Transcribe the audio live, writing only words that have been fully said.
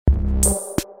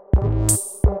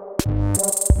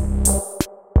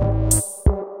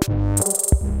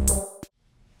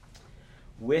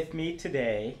With me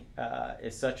today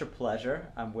is such a pleasure.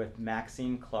 I'm with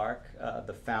Maxine Clark,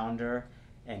 the founder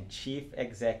and chief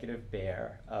executive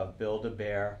bear of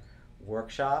Build-A-Bear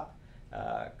Workshop.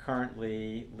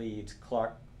 Currently leads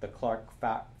the Clark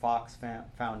Fox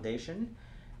Foundation,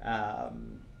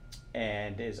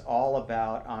 and is all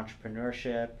about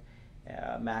entrepreneurship.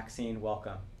 Maxine,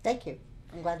 welcome. Thank you.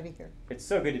 I'm glad to be here. It's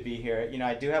so good to be here. You know,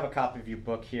 I do have a copy of your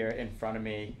book here in front of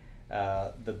me,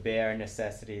 The Bare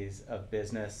Necessities of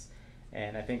Business.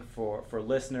 And I think for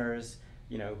listeners,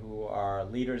 you know, who are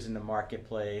leaders in the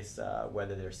marketplace,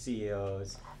 whether they're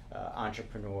CEOs,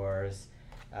 entrepreneurs,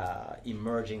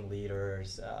 emerging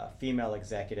leaders, female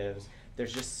executives,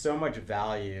 there's just so much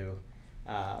value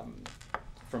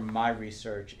from my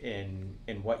research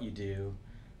in what you do,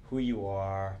 who you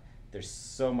are. There's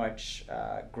so much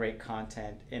great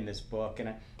content in this book, and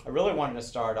I really wanted to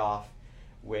start off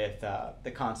with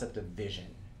the concept of vision.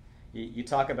 You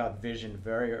talk about vision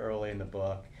very early in the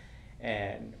book,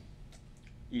 and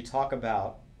you talk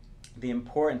about the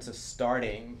importance of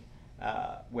starting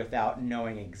without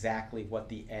knowing exactly what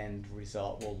the end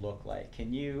result will look like.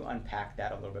 Can you unpack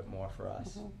that a little bit more for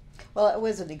us? Mm-hmm. Well, it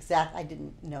wasn't exact. I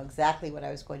didn't know exactly what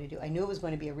I was going to do. I knew it was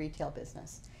going to be a retail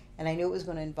business. And I knew it was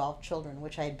going to involve children,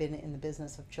 which I had been in the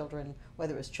business of children,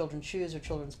 whether it was children's shoes or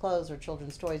children's clothes or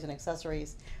children's toys and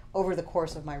accessories, over the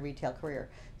course of my retail career.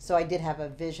 So I did have a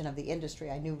vision of the industry.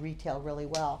 I knew retail really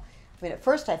well. I mean, at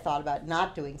first I thought about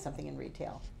not doing something in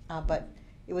retail, but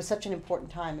it was such an important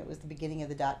time. It was the beginning of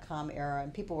the dot-com era,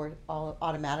 and people were all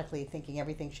automatically thinking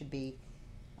everything should be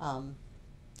on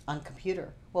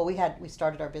computer. Well, we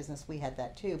started our business, we had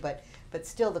that too, but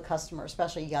still the customer,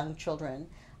 especially young children,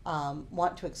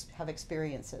 want to have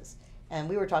experiences. And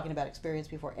we were talking about experience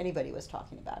before anybody was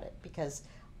talking about it, because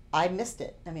I missed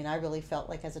it. I mean, I really felt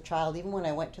like as a child, even when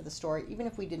I went to the store, even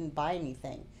if we didn't buy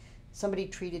anything, somebody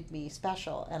treated me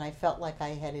special, and I felt like I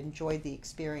had enjoyed the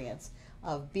experience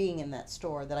of being in that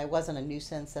store, that I wasn't a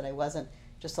nuisance, that I wasn't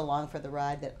just along for the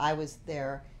ride, that I was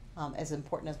there as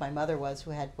important as my mother was,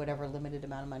 who had whatever limited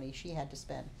amount of money she had to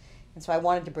spend. And so I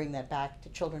wanted to bring that back to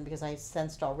children, because I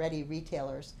sensed already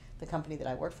retailers, the company that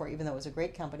I worked for, even though it was a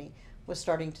great company, was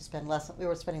starting to spend less. We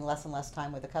were spending less and less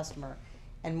time with the customer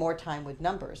and more time with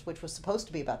numbers, which was supposed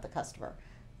to be about the customer,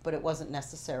 but it wasn't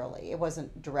necessarily. It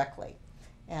wasn't directly.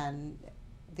 And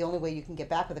the only way you can get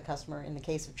back with a customer in the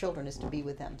case of children is to be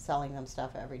with them, selling them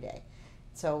stuff every day.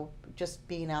 So just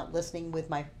being out listening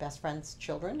with my best friend's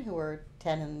children, who were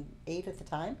 10 and 8 at the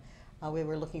time, we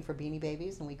were looking for Beanie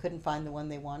Babies, and we couldn't find the one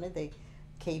they wanted.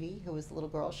 Katie, who was the little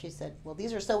girl, she said, well,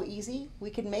 these are so easy, we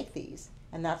can make these.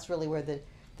 And that's really where the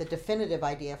definitive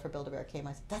idea for Build-A-Bear came.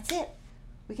 I said, that's it.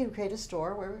 We can create a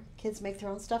store where kids make their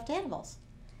own stuffed animals.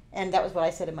 And that was what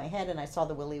I said in my head, and I saw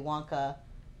the Willy Wonka,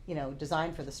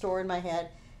 design for the store in my head.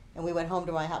 And we went home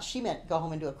to my house. She meant go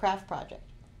home and do a craft project.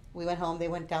 We went home, they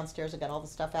went downstairs and got all the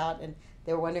stuff out, and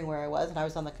they were wondering where I was, and I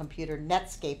was on the computer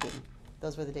netscaping.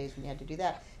 Those were the days when you had to do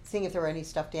that. Seeing if there were any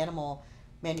stuffed animal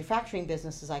manufacturing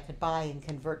businesses I could buy and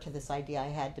convert to this idea I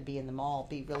had to be in the mall,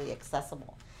 be really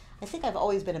accessible. I think I've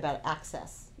always been about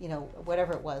access,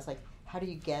 whatever it was, like how do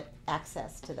you get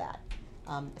access to that?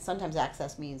 Sometimes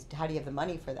access means how do you have the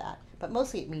money for that, but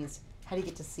mostly it means how do you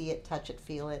get to see it, touch it,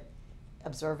 feel it,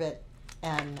 observe it,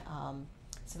 and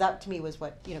so that to me was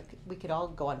what, we could all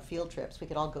go on field trips, we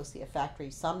could all go see a factory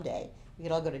someday, we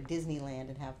could all go to Disneyland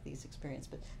and have these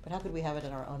experiences, but how could we have it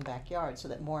in our own backyard so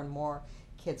that more and more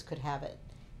kids could have it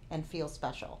and feel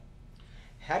special?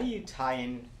 How do you tie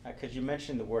in, because you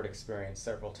mentioned the word experience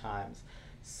several times,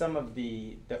 some of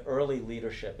the early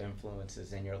leadership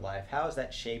influences in your life? How has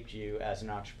that shaped you as an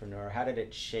entrepreneur? How did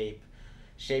it shape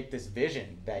this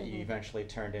vision that you eventually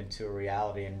turned into a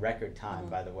reality in record time,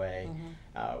 by the way?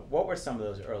 What were some of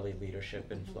those early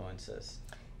leadership influences?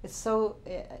 It's so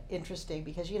interesting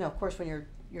because, of course, when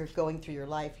you're going through your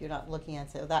life, you're not looking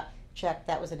at, say, that check,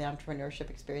 that was an entrepreneurship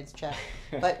experience check.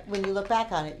 But when you look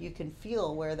back on it, you can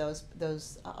feel where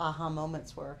those aha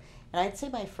moments were. And I'd say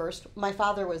my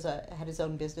father had his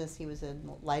own business. He was in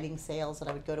lighting sales, and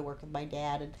I would go to work with my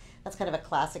dad, and that's kind of a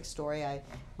classic story.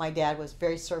 My dad was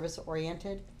very service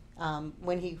oriented.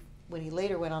 When he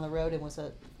later went on the road and was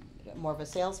more of a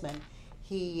salesman,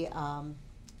 he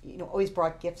always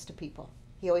brought gifts to people.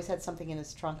 He always had something in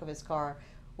his trunk of his car,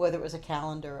 whether it was a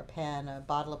calendar, a pen, a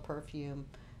bottle of perfume,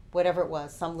 whatever it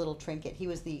was, some little trinket. He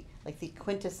was the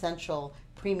quintessential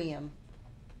premium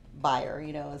buyer,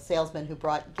 a salesman who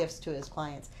brought gifts to his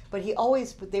clients. But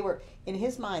they were, in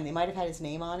his mind, they might have had his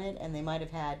name on it, and they might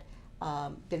have had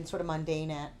been sort of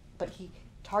mundane but he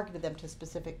targeted them to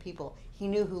specific people. He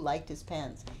knew who liked his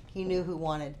pens. He knew who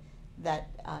wanted that.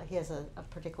 He has a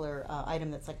particular item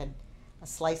that's like a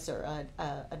slicer,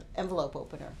 an envelope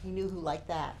opener. He knew who liked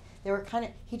that. They were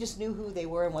he just knew who they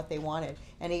were and what they wanted.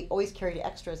 And he always carried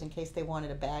extras in case they wanted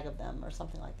a bag of them or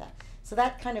something like that. So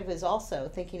that kind of is also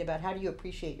thinking about how do you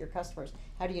appreciate your customers?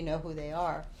 How do you know who they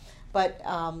are? But,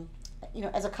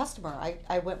 as a customer,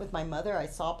 I went with my mother. I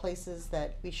saw places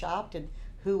that we shopped and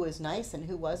who was nice and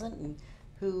who wasn't, and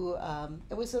who,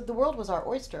 the world was our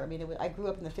oyster. I mean, I grew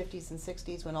up in the 50s and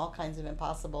 60s when all kinds of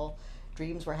impossible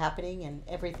dreams were happening and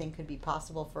everything could be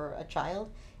possible for a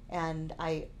child. And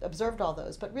I observed all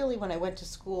those. But really, when I went to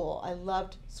school, I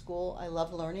loved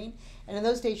learning. And in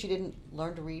those days, you didn't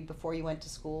learn to read before you went to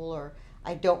school, or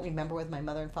I don't remember whether my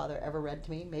mother and father ever read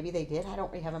to me. Maybe they did. I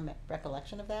don't really have a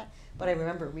recollection of that. But I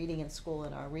remember reading in school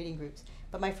in our reading groups.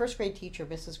 But my first grade teacher,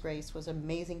 Mrs. Grace, was an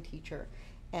amazing teacher.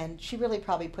 And she really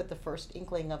probably put the first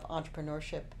inkling of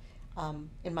entrepreneurship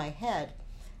in my head.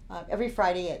 Every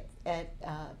Friday at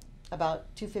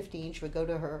about 2:15, she would go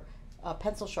to her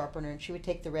pencil sharpener, and she would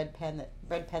take the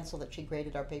red pencil that she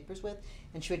graded our papers with,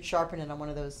 and she would sharpen it on one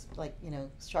of those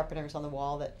sharpeners on the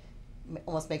wall that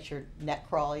almost makes your neck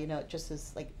crawl. It just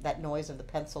is like that noise of the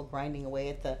pencil grinding away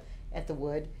at the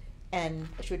wood, and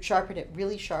she would sharpen it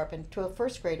really sharp. And to a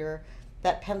first grader,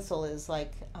 that pencil is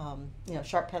like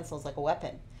sharp pencil is like a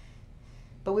weapon.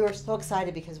 But we were so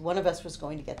excited because one of us was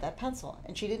going to get that pencil,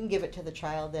 and she didn't give it to the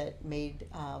child that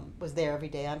was there every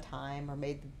day on time, or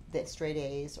made the straight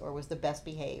A's, or was the best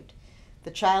behaved.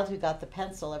 The child who got the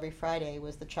pencil every Friday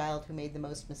was the child who made the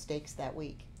most mistakes that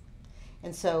week.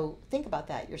 And so think about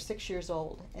that. You're 6 years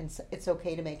old, and it's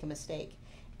okay to make a mistake.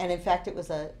 And in fact, it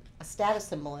was a status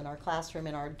symbol in our classroom,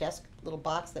 in our desk little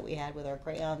box that we had with our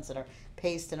crayons and our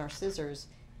paste and our scissors.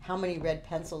 How many red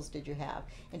pencils did you have?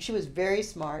 And she was very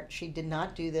smart. She did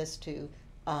not do this to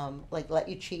let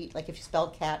you cheat. Like if you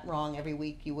spelled cat wrong every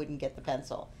week, you wouldn't get the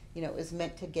pencil. It was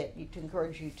meant to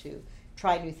encourage you to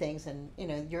try new things. And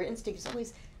your instinct is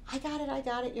always, I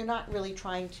got it. You're not really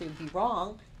trying to be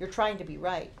wrong. You're trying to be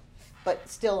right. But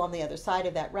still, on the other side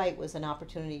of that right was an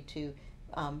opportunity to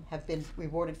have been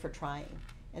rewarded for trying.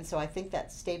 And so I think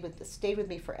that stayed with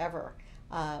me forever.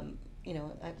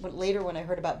 Later when I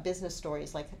heard about business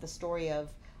stories, like the story of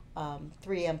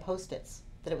 3M Post-its,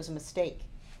 that it was a mistake,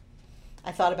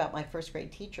 I thought about my first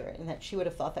grade teacher, and that she would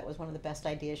have thought that was one of the best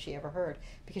ideas she ever heard,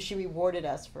 because she rewarded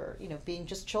us for being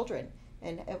just children.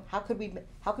 And how could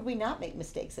we not make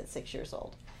mistakes at 6 years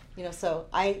old? So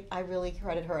I really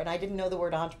credit her. And I didn't know the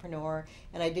word entrepreneur,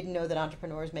 and I didn't know that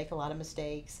entrepreneurs make a lot of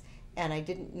mistakes, and I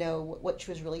didn't know what she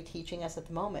was really teaching us at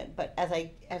the moment. But as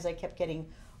I kept getting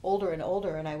older and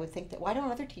older, and I would think that, why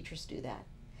don't other teachers do that?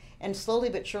 And slowly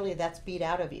but surely that's beat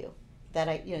out of you.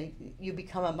 That you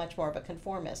become a much more of a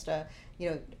conformist,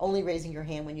 only raising your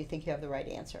hand when you think you have the right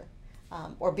answer,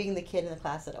 or being the kid in the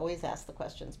class that always asks the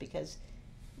questions because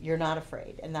you're not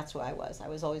afraid. And that's who I was.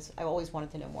 I always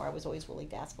wanted to know more. I was always willing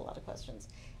to ask a lot of questions,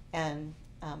 and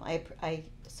I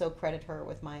so credit her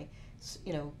with my,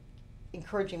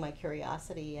 encouraging my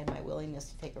curiosity and my willingness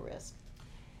to take a risk.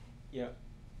 Yeah.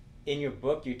 In your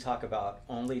book, you talk about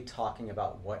only talking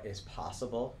about what is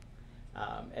possible,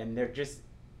 and it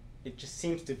just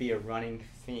seems to be a running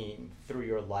theme through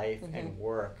your life and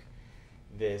work.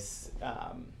 This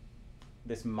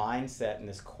mindset and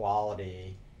this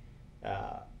quality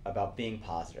about being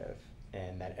positive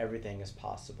and that everything is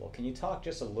possible. Can you talk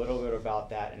just a little bit about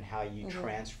that and how you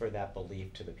transfer that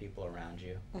belief to the people around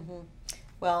you?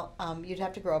 Well, you'd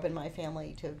have to grow up in my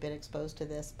family to have been exposed to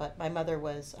this, but my mother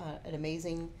was an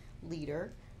amazing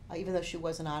leader, even though she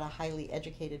was not a highly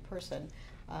educated person.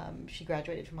 She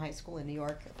graduated from high school in New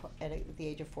York at the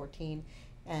age of 14,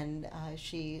 and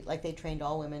they trained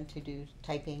all women to do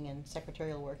typing and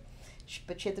secretarial work.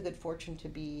 But she had the good fortune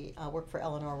to work for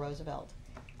Eleanor Roosevelt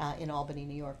in Albany,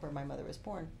 New York, where my mother was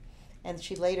born. And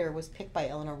she later was picked by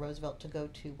Eleanor Roosevelt to go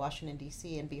to Washington,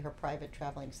 D.C. and be her private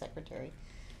traveling secretary.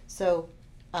 So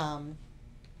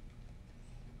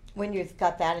when you've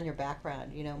got that in your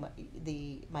background,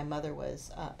 my mother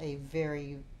was a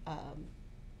very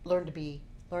learned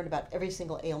about every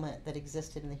single ailment that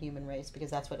existed in the human race,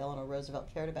 because that's what Eleanor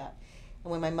Roosevelt cared about.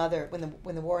 And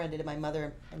when the war ended and my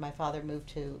mother and my father moved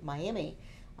to Miami,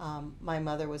 my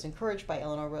mother was encouraged by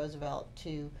Eleanor Roosevelt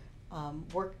to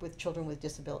work with children with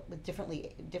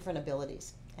different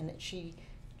abilities, and she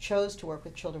chose to work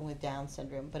with children with Down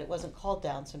syndrome, but it wasn't called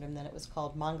Down syndrome then, it was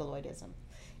called mongoloidism.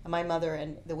 And my mother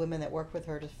and the women that worked with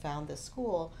her to found this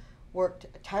school worked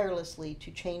tirelessly to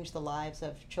change the lives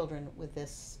of children with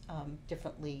this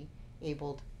differently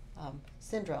abled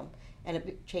syndrome. And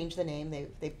it changed the name.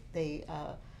 They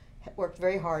worked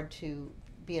very hard to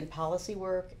be in policy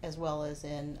work as well as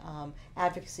in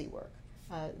advocacy work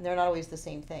they're not always the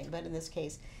same thing, but in this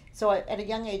case, so at a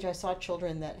young age, I saw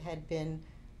children that had been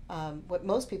what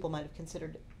most people might have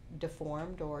considered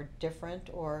deformed or different,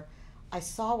 or I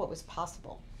saw what was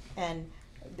possible, and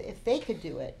if they could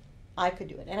do it, I could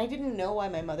do it. And I didn't know why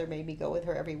my mother made me go with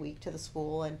her every week to the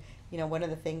school. And one of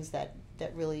the things that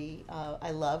really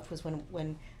I loved was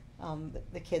when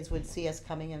the kids would see us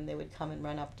coming, and they would come and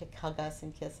run up to hug us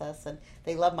and kiss us. And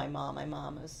they loved my mom. My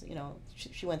mom was,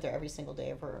 she went there every single day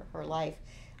of her life.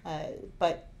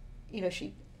 But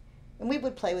and we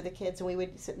would play with the kids, and we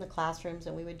would sit in the classrooms,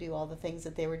 and we would do all the things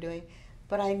that they were doing.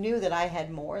 But I knew that I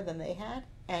had more than they had,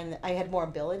 and I had more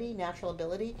ability, natural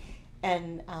ability.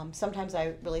 And sometimes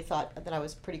I really thought that I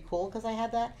was pretty cool because I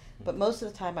had that. But most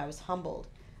of the time I was humbled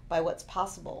by what's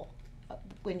possible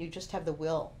when you just have the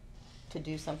will to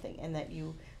do something, and that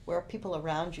where people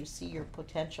around you see your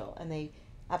potential, and they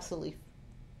absolutely,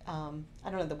 I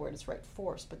don't know the word is right,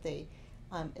 force, but they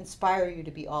inspire you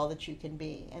to be all that you can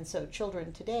be. And so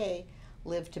children today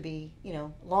live to be,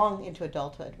 long into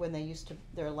adulthood, when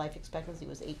their life expectancy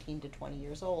was 18 to 20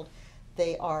 years old.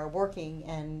 They are working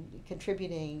and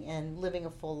contributing and living a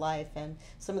full life, and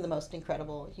some of the most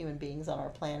incredible human beings on our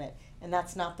planet. And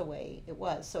that's not the way it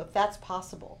was. So if that's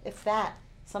possible,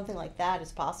 something like that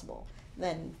is possible,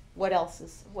 then what's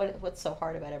so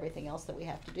hard about everything else that we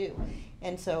have to do?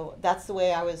 And so that's the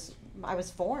way I was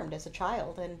formed as a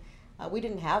child. And we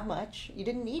didn't have much. You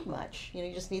didn't need much.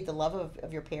 You just need the love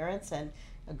of your parents and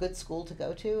a good school to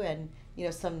go to, and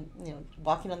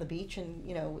walking on the beach, and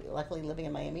luckily living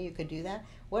in Miami, you could do that.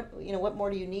 What more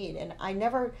do you need? And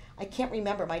I can't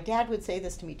remember. My dad would say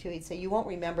this to me too. He'd say, "You won't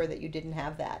remember that you didn't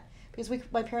have that," because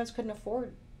my parents couldn't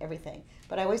afford everything.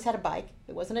 But I always had a bike.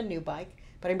 It wasn't a new bike,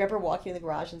 but I remember walking in the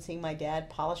garage and seeing my dad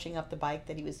polishing up the bike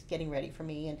that he was getting ready for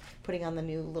me, and putting on the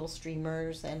new little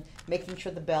streamers, and making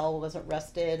sure the bell wasn't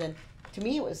rusted. And to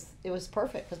me, it was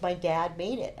perfect because my dad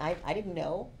made it. I didn't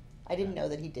know. I didn't know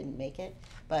that he didn't make it,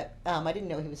 but I didn't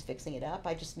know he was fixing it up.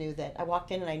 I just knew that I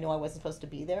walked in and I knew I wasn't supposed to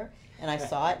be there, and I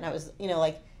saw it, and I was,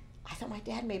 I thought my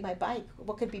dad made my bike.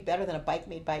 What could be better than a bike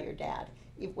made by your dad?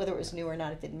 Whether it was new or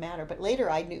not, it didn't matter. But later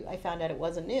I found out it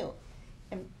wasn't new,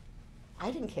 and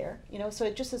I didn't care, so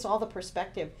it just is all the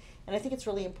perspective. And I think it's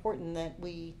really important that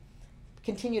we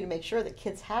continue to make sure that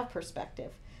kids have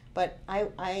perspective. But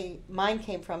mine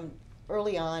came from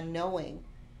early on knowing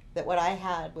that what I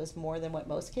had was more than what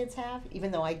most kids have,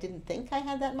 even though I didn't think I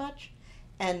had that much,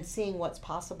 and seeing what's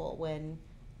possible when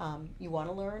you want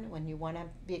to learn, when you want to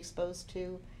be exposed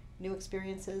to new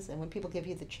experiences, and when people give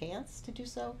you the chance to do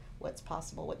so, what's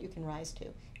possible, what you can rise to.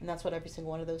 And that's what every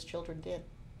single one of those children did.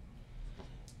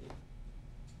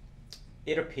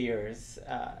 It appears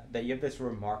that you have this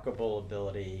remarkable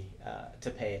ability to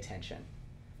pay attention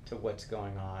to what's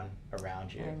going on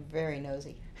around you. I'm very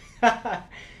nosy.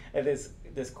 And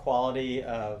this quality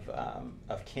of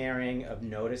caring, of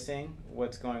noticing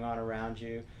what's going on around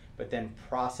you, but then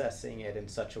processing it in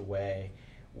such a way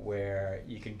where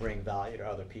you can bring value to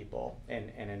other people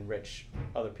and enrich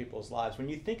other people's lives. When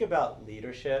you think about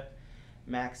leadership,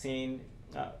 Maxine,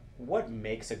 what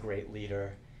makes a great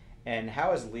leader, and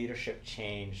how has leadership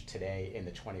changed today in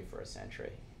the 21st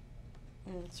century?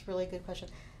 It's a really good question.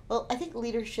 Well, I think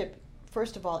leadership,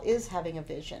 first of all, is having a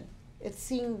vision. It's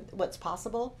seeing what's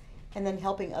possible and then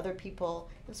helping other people.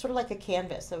 It's sort of like a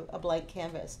canvas, a blank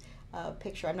canvas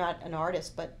picture. I'm not an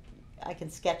artist, but I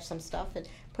can sketch some stuff and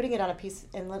putting it on a piece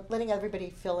and letting everybody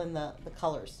fill in the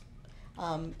colors.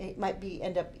 It might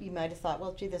you might have thought,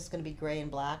 well, gee, this is going to be gray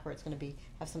and black, or it's going to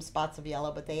have some spots of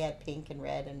yellow, but they add pink and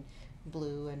red and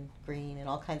blue and green and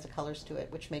all kinds of colors to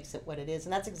it, which makes it what it is.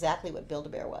 And that's exactly what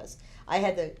Build-A-Bear was. I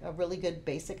had a really good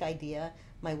basic idea,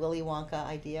 my Willy Wonka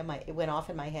idea. It went off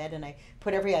in my head, and I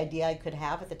put every idea I could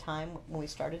have at the time when we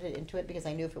started it into it, because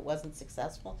I knew if it wasn't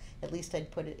successful, at least I'd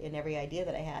put it in every idea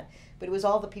that I had. But it was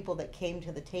all the people that came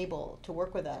to the table to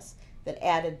work with us that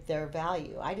added their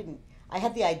value. I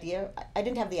had the idea. I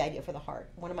didn't have the idea for the heart.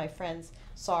 One of my friends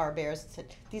saw our bears and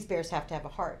said, these bears have to have a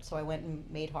heart. So I went and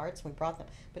made hearts, and we brought them.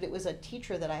 But it was a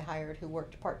teacher that I hired who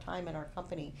worked part-time in our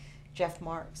company, Jeff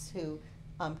Marks, who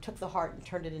took the heart and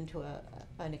turned it into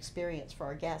an experience for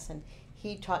our guests. And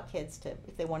he taught kids to,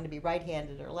 if they wanted to be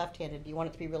right-handed or left-handed, you want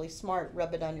it to be really smart,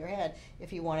 rub it on your head.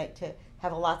 If you want it to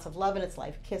have lots of love in its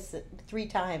life, kiss it 3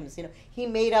 times. He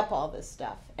made up all this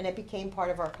stuff, and it became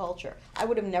part of our culture. I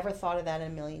would have never thought of that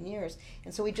in a million years.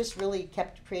 And so we just really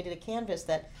created a canvas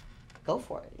that, go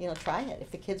for it, try it.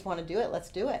 If the kids want to do it,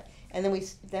 let's do it. And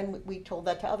then we told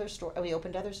that to other stores. We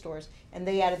opened other stores, and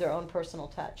they added their own personal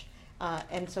touch.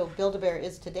 And so Build-A-Bear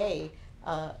is today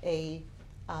a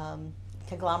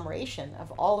conglomeration of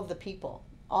all of the people,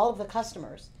 all of the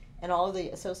customers, and all of the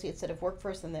associates that have worked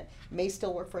for us and that may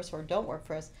still work for us or don't work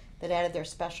for us that added their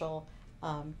special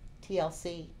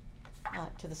TLC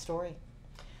to the story.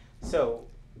 So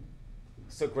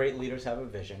great leaders have a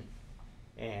vision,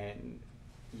 and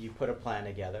you put a plan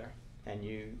together, and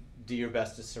you do your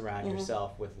best to surround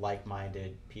yourself with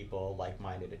like-minded people,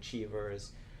 like-minded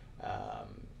achievers,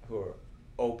 who are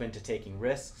open to taking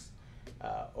risks,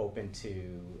 open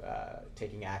to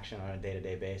taking action on a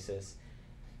day-to-day basis.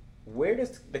 Where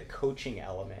does the coaching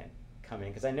element come in?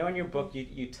 Because I know in your book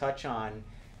you touch on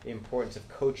the importance of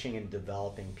coaching and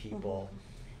developing people.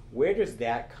 Where does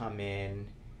that come in?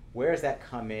 Where does that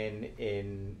come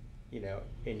in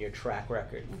your track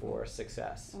record for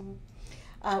success?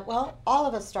 Well, all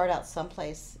of us start out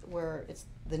someplace where it's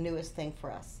the newest thing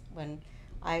for us. When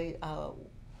I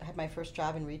had my first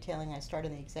job in retailing, I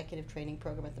started the executive training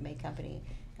program at the May Company,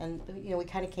 and we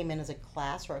kind of came in as a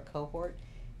class or a cohort,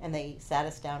 and they sat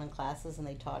us down in classes and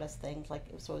they taught us things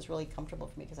so it was really comfortable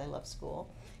for me because I love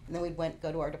school. And then we'd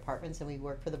go to our departments and we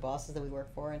worked for the bosses that we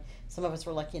worked for, and some of us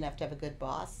were lucky enough to have a good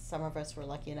boss. Some of us were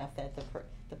lucky enough that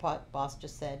the boss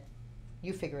just said,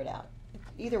 "You figure it out."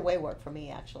 Either way worked for me,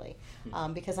 actually,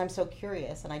 because I'm so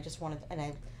curious and I just wanted,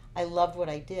 and I loved what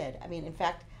I did. I mean, in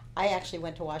fact, I actually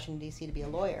went to Washington, D.C. to be a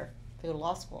lawyer, to go to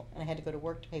law school, and I had to go to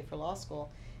work to pay for law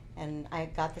school. And I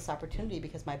got this opportunity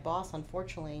because my boss,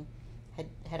 unfortunately,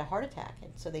 had a heart attack,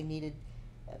 and so they needed,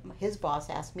 his boss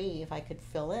asked me if I could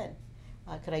fill in.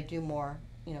 Could I do more,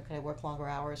 could I work longer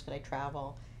hours, could I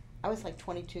travel? I was like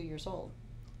 22 years old.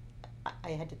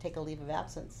 I had to take a leave of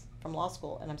absence from law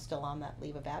school, and I'm still on that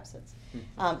leave of absence.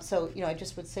 So I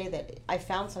just would say that I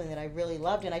found something that I really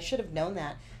loved, and I should have known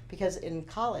that because in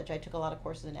college I took a lot of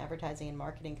courses in advertising and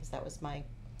marketing because that was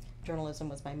journalism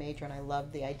was my major, and I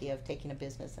loved the idea of taking a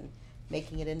business and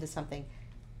making it into something.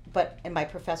 But one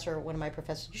of my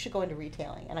professors, you should go into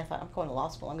retailing, and I thought, I'm going to law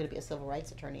school. I'm going to be a civil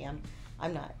rights attorney.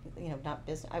 I'm not, not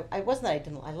business. I wasn't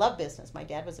that I love business. My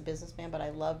dad was a businessman, but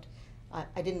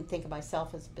I didn't think of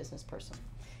myself as a business person,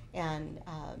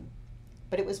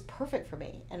 but it was perfect for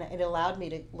me, and it allowed me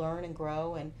to learn and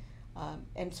grow,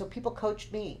 and so people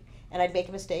coached me, and I'd make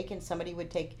a mistake, and somebody would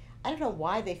take. I don't know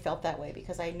why they felt that way,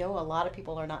 because I know a lot of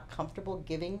people are not comfortable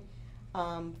giving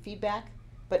feedback,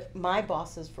 but my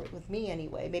bosses, with me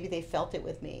anyway, maybe they felt it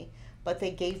with me, but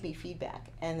they gave me feedback,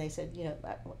 and they said,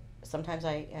 sometimes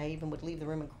I even would leave the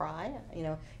room and cry.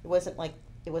 It wasn't like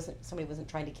somebody wasn't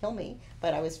trying to kill me,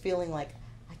 but I was feeling like,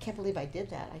 I can't believe I did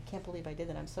that. I can't believe I did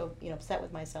that. I'm so upset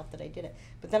with myself that I did it.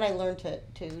 But then I learned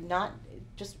to not,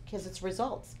 just because it's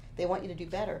results. They want you to do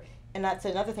better. And that's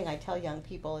another thing I tell young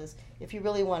people is, if you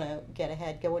really want to get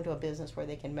ahead, go into a business where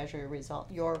they can measure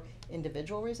your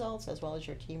individual results as well as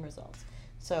your team results.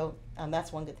 So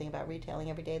that's one good thing about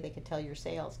retailing. Every day they could tell your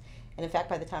sales. And in fact,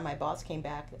 by the time my boss came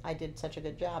back, I did such a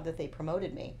good job that they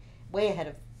promoted me way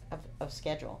ahead of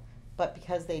schedule. But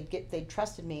because they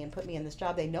trusted me and put me in this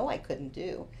job they know I couldn't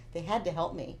do, they had to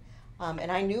help me. And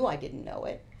I knew I didn't know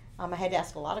it. I had to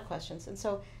ask a lot of questions. And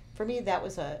so for me, that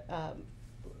was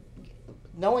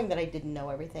knowing that I didn't know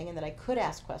everything and that I could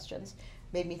ask questions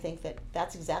made me think that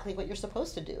that's exactly what you're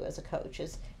supposed to do as a coach,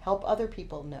 is help other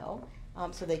people know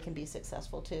so they can be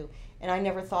successful too. And I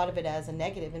never thought of it as a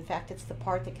negative. In fact, it's the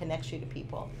part that connects you to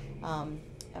people.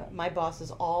 My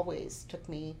bosses always took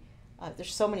me,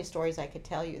 there's so many stories I could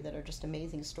tell you that are just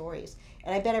amazing stories.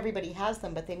 And I bet everybody has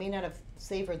them, but they may not have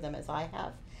savored them as I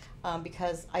have,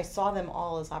 because I saw them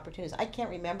all as opportunities. I can't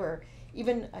remember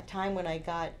even a time when I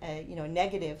got a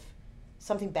negative,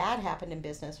 something bad happened in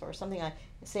business, or something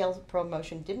sales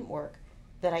promotion didn't work,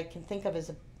 that I can think of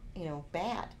as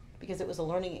bad, because it was a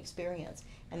learning experience.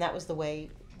 And that was the way.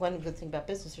 One good thing about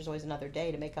business, there's always another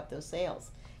day to make up those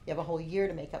sales. You have a whole year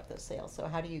to make up those sales. So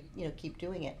how do you keep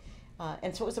doing it?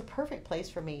 And so it was a perfect place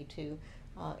for me to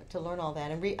learn all that.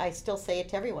 And I still say it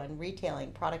to everyone: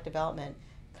 retailing, product development,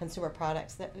 consumer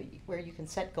products, where you can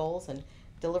set goals and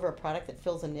deliver a product that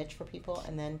fills a niche for people,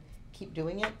 and then keep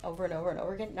doing it over and over and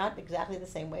over again. Not exactly the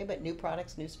same way, but new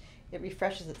products, it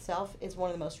refreshes itself, is one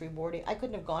of the most rewarding. I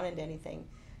couldn't have gone into anything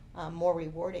more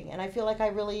rewarding. And I feel like I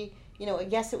really,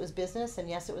 yes, it was business, and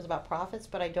yes, it was about profits,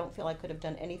 but I don't feel I could have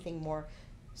done anything more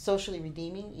socially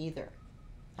redeeming either.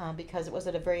 Because it was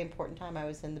at a very important time. I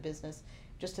was in the business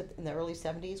just in the early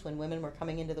 70s when women were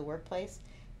coming into the workplace,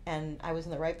 and I was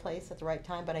in the right place at the right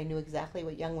time, but I knew exactly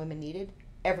what young women needed,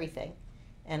 everything.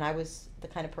 And I was the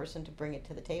kind of person to bring it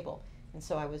to the table. And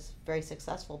so I was very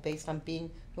successful based on being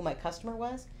who my customer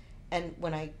was. And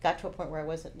when I got to a point where I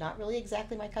wasn't not really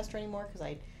exactly my customer anymore, because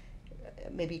I'd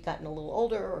maybe gotten a little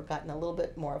older or gotten a little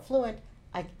bit more affluent,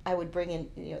 I would bring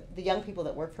in, the young people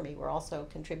that work for me were also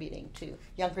contributing to,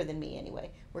 younger than me anyway,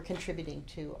 were contributing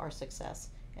to our success.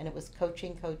 And it was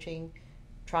coaching,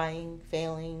 trying,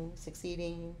 failing,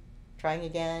 succeeding, trying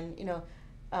again,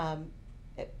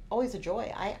 always a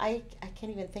joy. I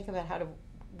can't even think about how to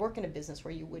work in a business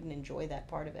where you wouldn't enjoy that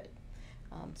part of it.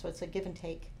 So it's a give and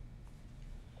take.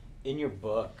 In your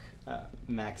book,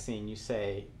 Maxine, you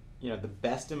say, the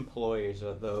best employers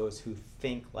are those who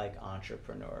think like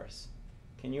entrepreneurs.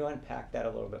 Can you unpack that a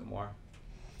little bit more?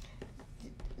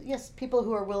 Yes, people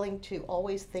who are willing to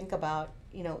always think about,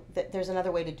 that there's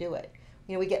another way to do it.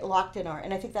 We get locked in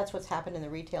and I think that's what's happened in the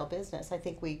retail business. I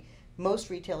think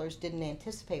most retailers didn't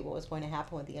anticipate what was going to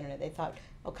happen with the internet. They thought,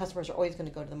 customers are always going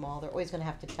to go to the mall. They're always going to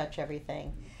have to touch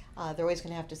everything. They're always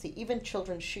going to have to see, even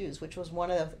children's shoes, which was one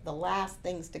of the last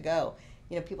things to go.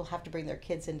 People have to bring their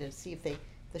kids in to see if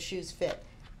the shoes fit.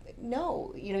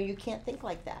 No, you can't think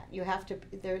like that. You have to,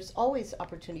 there's always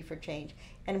opportunity for change.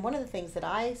 And one of the things that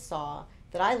I saw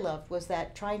that I loved was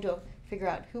that trying to figure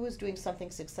out who was doing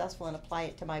something successful and apply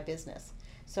it to my business.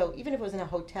 So even if it was in a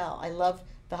hotel, I love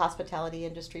the hospitality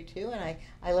industry too, and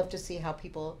I love to see how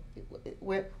people,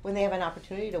 when they have an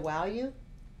opportunity to wow you,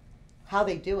 how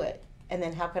they do it, and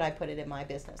then how could I put it in my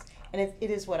business. And it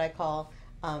is what I call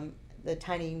the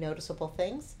tiny noticeable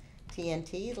things,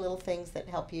 TNT, little things that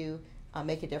help you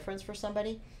make a difference for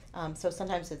somebody. So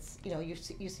sometimes it's,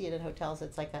 you see it in hotels,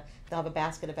 it's like they'll have a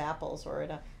basket of apples, or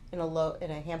in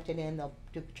a Hampton Inn, they'll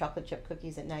do chocolate chip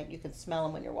cookies at night. You can smell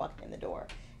them when you're walking in the door.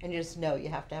 And you just know you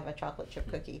have to have a chocolate chip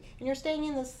cookie. And you're staying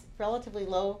in this relatively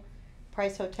low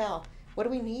price hotel. What do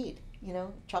we need?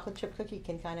 Chocolate chip cookie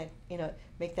can kind of,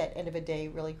 make that end of a day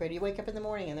really great. You wake up in the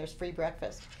morning and there's free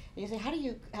breakfast. And you say, how do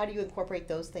you incorporate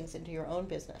those things into your own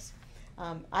business?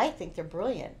 I think they're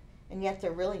brilliant, and yet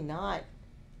they're really not.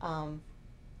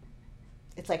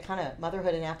 It's like kind of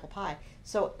motherhood and apple pie.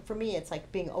 So for me, it's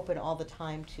like being open all the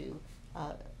time to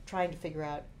trying to figure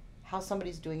out how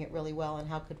somebody's doing it really well and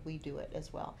how could we do it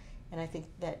as well. And I think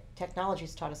that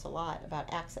technology's taught us a lot about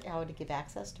how to give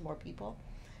access to more people,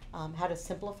 how to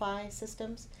simplify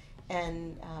systems,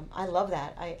 and I love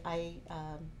that.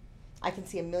 I can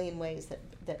see a million ways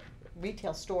that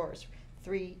retail stores,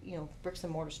 bricks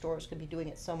and mortar stores, could be doing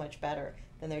it so much better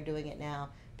than they're doing it now,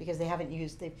 because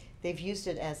they've used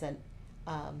it as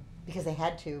because they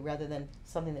had to, rather than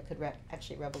something that could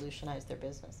actually revolutionize their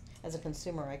business. As a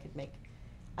consumer,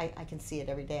 I can see it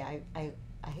every day. I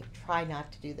try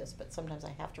not to do this, but sometimes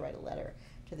I have to write a letter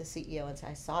to the CEO and say,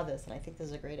 I saw this and I think this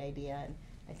is a great idea, and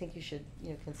I think you should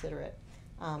consider it,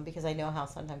 because I know how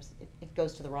sometimes it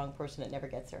goes to the wrong person. It never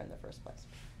gets there in the first place.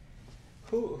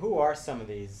 Who are some of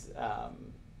these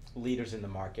leaders in the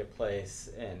marketplace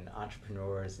and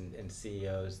entrepreneurs and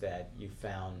CEOs that you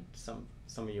found some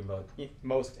of your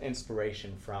most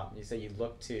inspiration from? You say you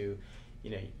look to,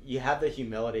 you have the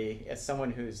humility as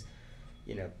someone who's,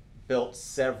 built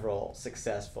several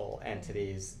successful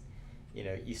entities.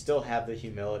 You still have the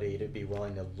humility to be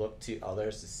willing to look to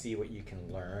others to see what you can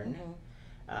learn.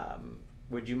 Mm-hmm.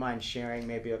 Would you mind sharing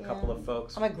maybe a couple of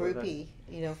folks? I'm a groupie,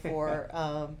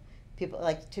 for people.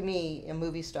 Like, to me, a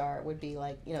movie star would be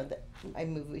like, a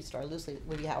movie star loosely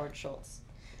would be Howard Schultz,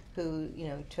 who,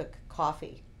 took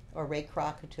coffee, or Ray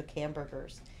Kroc, who took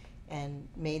hamburgers and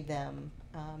made them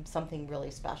something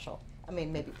really special. I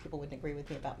mean, maybe people wouldn't agree with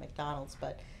me about McDonald's,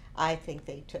 but I think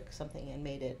they took something and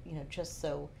made it, just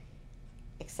so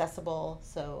accessible.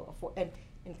 And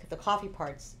the coffee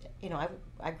parts,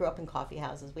 I grew up in coffee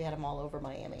houses. We had them all over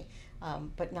Miami,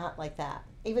 but not like that.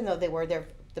 Even though they were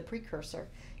the precursor,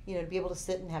 to be able to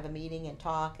sit and have a meeting and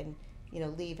talk and,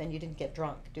 leave, and you didn't get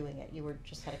drunk doing it. You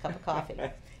just had a cup of coffee.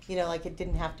 Like, it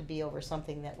didn't have to be over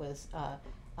something that was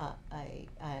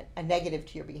a negative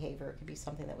to your behavior. It could be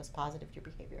something that was positive to your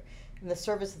behavior. And the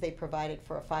service that they provided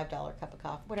for a $5 cup of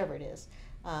coffee, whatever it is,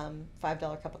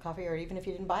 $5 cup of coffee, or even if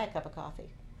you didn't buy a cup of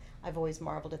coffee. I've always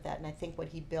marveled at that, and I think what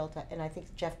he built, and I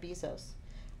think Jeff Bezos,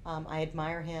 I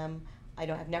admire him.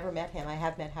 I've never met him. I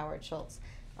have met Howard Schultz.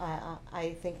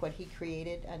 I think what he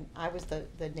created, and I was the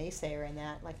naysayer in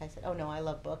that. Like I said, oh no, I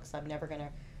love books. I'm never going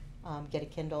to get a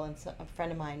Kindle. And so a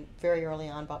friend of mine very early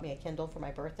on bought me a Kindle for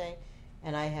my birthday,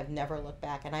 and I have never looked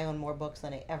back. And I own more books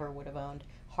than I ever would have owned.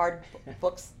 Hard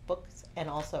books, and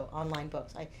also online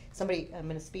books. I'm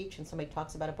in a speech and somebody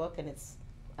talks about a book, and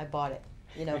I bought it.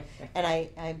 And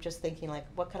I'm just thinking, like,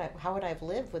 how would I have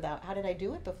lived without, how did I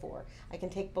do it before? I can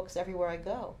take books everywhere I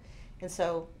go. And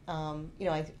so,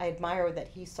 I admire that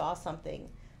he saw something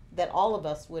that all of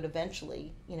us would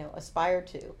eventually, aspire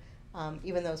to,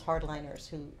 even those hardliners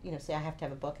who, say, I have to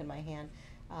have a book in my hand.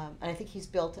 And I think he's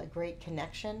built a great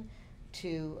connection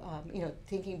to,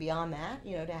 thinking beyond that,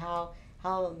 to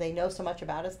how they know so much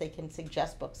about us, they can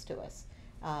suggest books to us.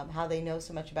 How they know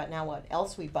so much about now what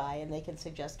else we buy, and they can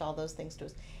suggest all those things to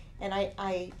us. And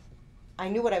I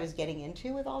knew what I was getting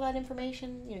into with all that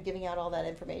information, giving out all that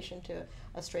information to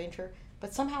a stranger,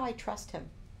 but somehow I trust him.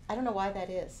 I don't know why that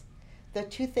is. The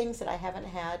two things that I haven't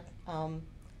had, well,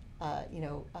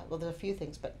 there's a few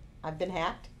things, but I've been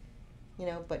hacked,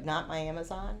 but not my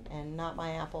Amazon and not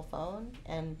my Apple phone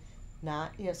and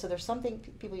not, so there's something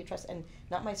people you trust, and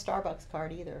not my Starbucks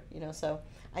card either, so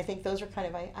I think those are kind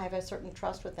of, I have a certain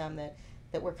trust with them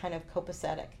that we're kind of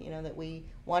copacetic, that we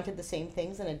wanted the same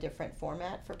things in a different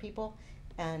format for people,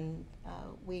 and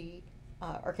we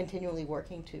are continually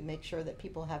working to make sure that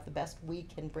people have the best we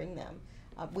can bring them.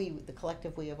 The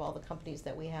collective we of all the companies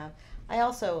that we have. I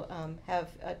also have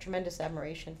a tremendous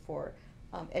admiration for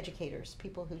educators,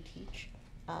 people who teach,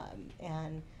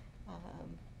 and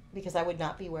because I would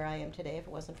not be where I am today if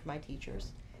it wasn't for my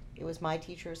teachers. It was my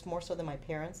teachers, more so than my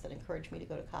parents, that encouraged me to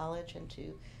go to college and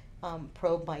to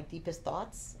probe my deepest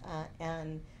thoughts. I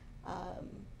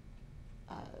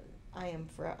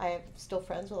have still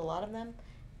friends with a lot of them.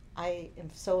 I am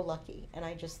so lucky, and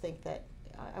I just think that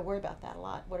I worry about that a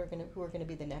lot. Who are going to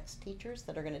be the next teachers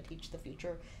that are going to teach the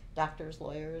future doctors,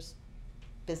 lawyers,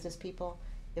 business people,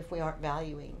 if we aren't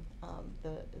valuing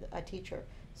a teacher?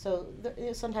 So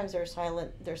sometimes there's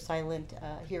silent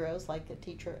heroes like a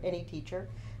teacher, any teacher,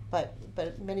 but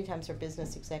many times they're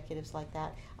business executives like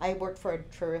that. I worked for a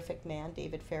terrific man,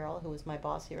 David Farrell, who was my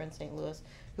boss here in St. Louis,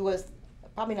 who was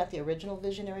probably not the original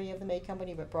visionary of the May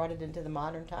Company, but brought it into the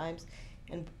modern times,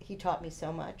 and he taught me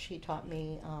so much. He taught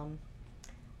me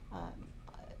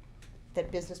that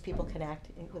business people can act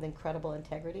with incredible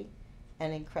integrity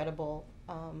and incredible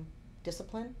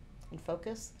discipline and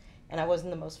focus. And I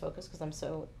wasn't the most focused because I'm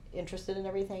so interested in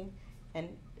everything.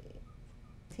 And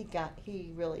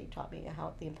he really taught me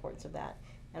the importance of that.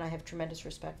 And I have tremendous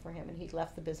respect for him. And he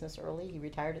left the business early. He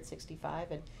retired at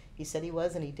 65, and he said he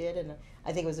was, and he did. And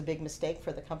I think it was a big mistake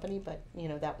for the company, but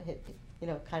that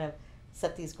kind of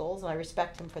set these goals, and I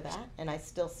respect him for that. And I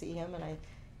still see him, and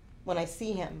when I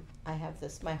see him, I have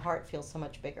my heart feels so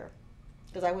much bigger,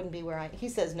 because I wouldn't be where he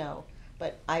says no,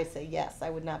 but I say yes, I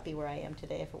would not be where I am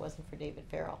today if it wasn't for David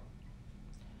Farrell.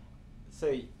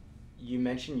 So you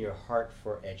mentioned your heart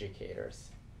for educators,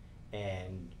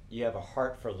 and you have a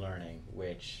heart for learning,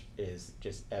 which is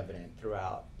just evident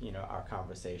throughout our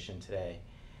conversation today.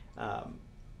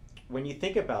 When you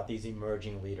think about these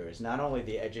emerging leaders, not only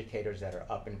the educators that are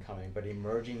up and coming, but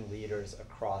emerging leaders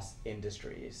across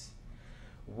industries,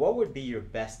 what would be your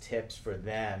best tips for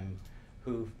them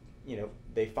who,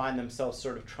 they find themselves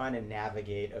sort of trying to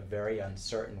navigate a very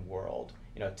uncertain world?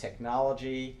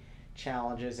 Technology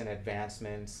challenges and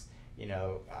advancements.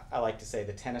 I like to say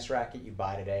the tennis racket you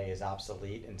buy today is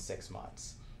obsolete in 6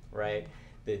 months, right?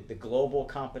 The global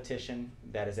competition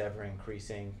that is ever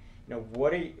increasing.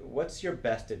 What's your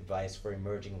best advice for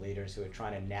emerging leaders who are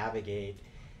trying to navigate,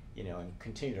 and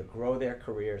continue to grow their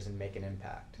careers and make an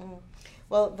impact?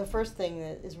 Well, the first thing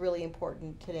that is really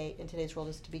important today in today's world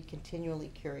is to be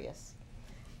continually curious.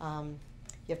 You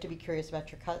have to be curious about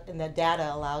and the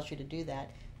data allows you to do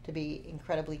that, to be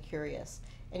incredibly curious.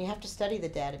 And you have to study the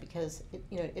data, because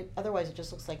otherwise it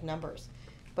just looks like numbers.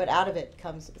 But out of it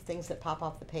comes things that pop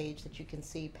off the page that you can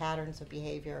see, patterns of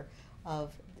behavior,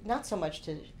 of not so much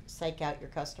to psych out your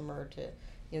customer, to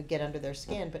get under their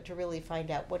skin, but to really find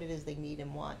out what it is they need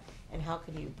and want, and how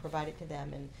can you provide it to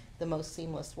them in the most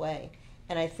seamless way.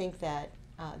 And I think that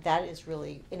that is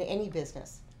really, in any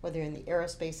business, whether you're in the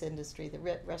aerospace industry, the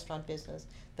restaurant business,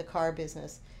 the car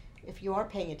business, if you aren't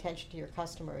paying attention to your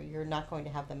customer, you're not going to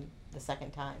have them the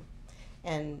second time,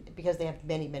 and because they have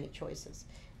many, many choices.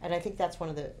 And I think that's one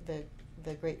of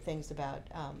the great things about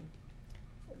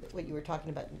what you were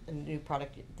talking about, a new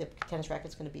product. The tennis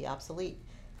racket's going to be obsolete.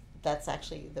 That's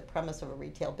actually the premise of a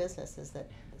retail business, is that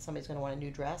somebody's going to want a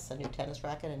new dress, a new tennis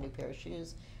racket, a new pair of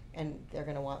shoes, and they're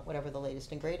going to want whatever the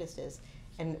latest and greatest is.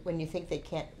 And when you think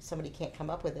somebody can't come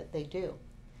up with it, they do.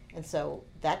 And so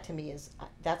that to me is,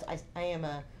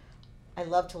 I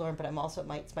love to learn, but I'm also,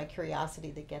 it's my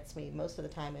curiosity that gets me most of the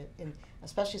time,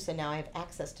 especially so now I have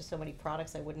access to so many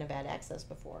products I wouldn't have had access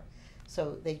before.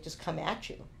 So they just come at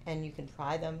you, and you can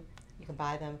try them, you can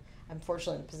buy them. I'm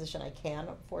fortunately in a position I can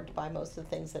afford to buy most of the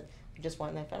things that I just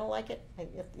want, and if I don't like it,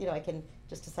 I can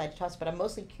just decide to toss. But I'm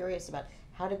mostly curious about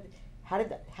how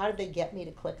did they get me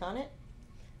to click on it?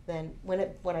 Then when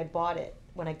I bought it,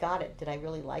 when I got it, did I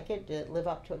really like it? Did it live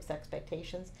up to its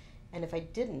expectations? And if I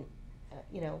didn't,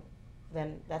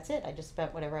 then that's it. I just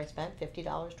spent whatever I spent, $50,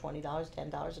 $20,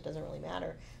 $10, it doesn't really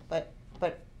matter. But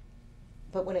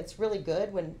when it's really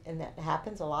good, and that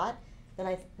happens a lot,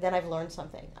 then I've learned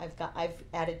something. I've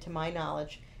added to my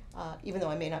knowledge, even though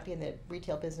I may not be in the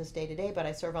retail business day to day, but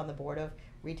I serve on the board of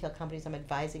retail companies. I'm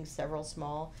advising several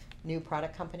small new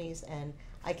product companies, and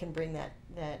I can bring that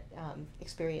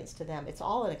experience to them. It's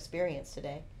all an experience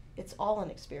today. It's all an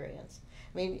experience.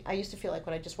 I mean, I used to feel like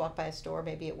when I just walked by a store,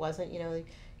 maybe it wasn't,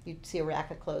 you'd see a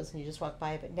rack of clothes and you just walk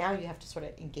by it, but now you have to sort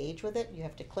of engage with it. You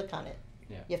have to click on it.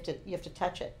 Yeah. You have to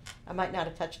touch it. I might not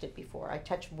have touched it before. I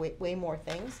touch way more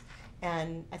things,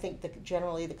 and I think that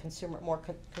generally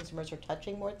consumers are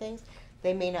touching more things.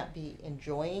 They may not be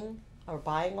enjoying or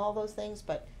buying all those things,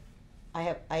 but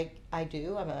I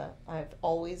do. I've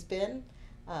always been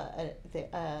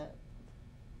I'm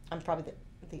probably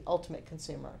the ultimate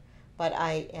consumer, but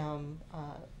I am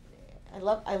I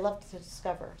love to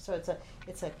discover. So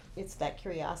it's that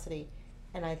curiosity,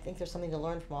 and I think there's something to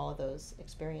learn from all of those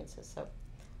experiences. So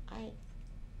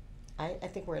I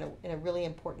think we're in a really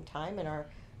important time in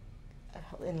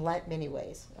many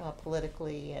ways,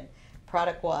 politically and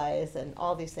product wise, and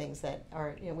all these things that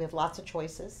are, we have lots of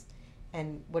choices.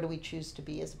 And what do we choose to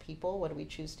be as a people? What do we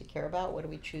choose to care about? What do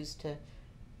we choose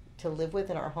to live with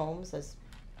in our homes as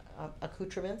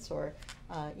accoutrements, or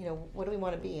what do we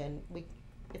want to be? And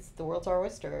it's the world's our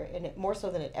oyster, and more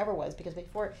so than it ever was, because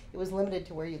before it was limited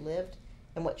to where you lived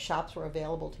and what shops were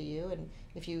available to you, and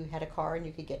if you had a car and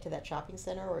you could get to that shopping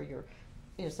center, or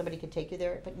somebody could take you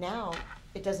there. But now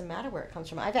it doesn't matter where it comes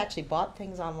from. I've actually bought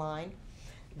things online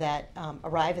that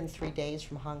arrive in 3 days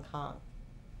from Hong Kong.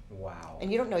 Wow.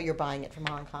 And you don't know you're buying it from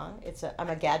Hong Kong. I'm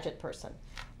a gadget person,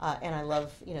 and I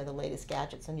love the latest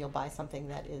gadgets. And you'll buy something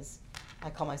that is, I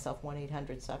call myself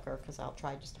 1-800-sucker, because I'll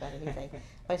try just about anything.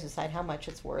 But I decide how much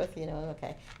it's worth,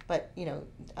 okay. But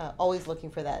always looking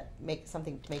for that, make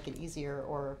something to make it easier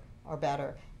or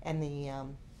better. And the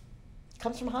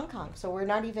comes from Hong Kong, so we're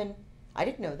not even. I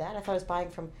didn't know that. I thought I was buying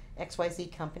from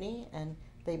XYZ company, and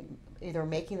they either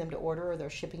making them to order or they're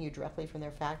shipping you directly from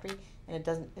their factory, and it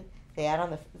doesn't. They add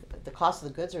on the cost of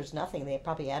the goods. There's nothing. They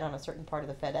probably add on a certain part of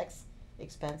the FedEx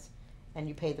expense, and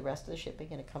you pay the rest of the shipping,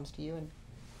 and it comes to you. And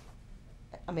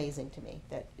amazing to me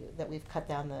that we've cut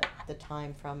down the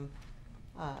time from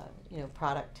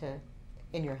product to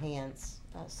in your hands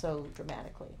so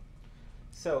dramatically.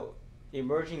 So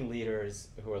emerging leaders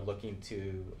who are looking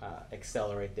to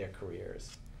accelerate their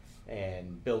careers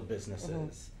and build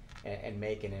businesses and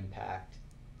make an impact,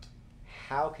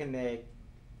 how can they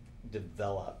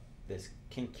develop this?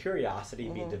 Can curiosity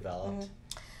be developed?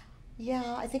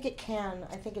 Yeah, I think it can.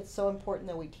 I think it's so important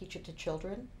that we teach it to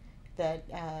children, that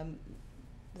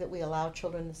we allow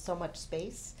children so much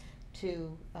space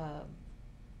to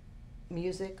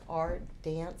music, art,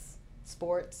 dance,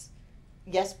 sports,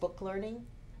 yes, book learning,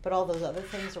 but all those other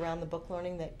things around the book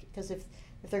learning, that because if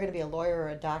they're going to be a lawyer or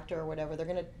a doctor or whatever, they're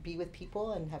going to be with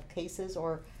people and have cases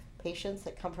or patients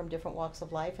that come from different walks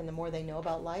of life, and the more they know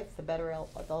about life, the better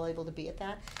they'll able to be at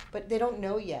that. But they don't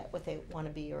know yet what they want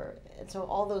to be, and so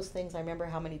all those things, I remember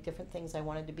how many different things I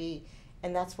wanted to be,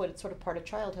 and that's what it's sort of part of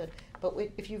childhood. But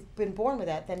if you've been born with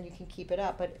that, then you can keep it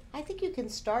up. But I think you can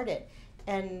start it,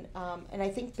 and I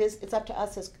think it's up to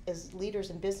us as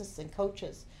leaders in business and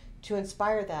coaches to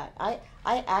inspire that. I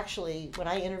actually, when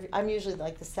I interview, I'm usually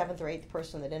like the 7th or 8th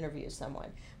person that interviews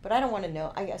someone. But I don't want to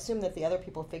know. I assume that the other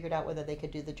people figured out whether they could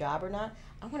do the job or not.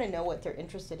 I want to know what they're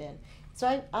interested in.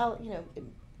 So I'll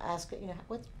ask,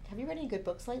 have you read any good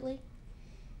books lately?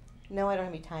 No, I don't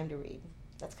have any time to read.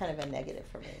 That's kind of a negative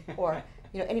for me. Or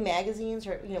any magazines,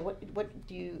 or what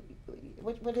do you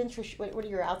what interest, what are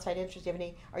your outside interests? Do you have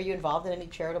any? Are you involved in any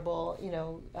charitable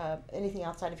anything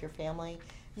outside of your family?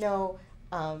 No.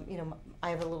 I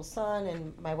have a little son,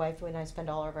 and my wife and I spend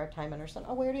all of our time on our son.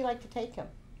 Oh, where do you like to take him?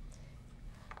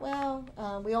 Well,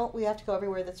 we have to go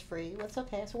everywhere that's free. Well, it's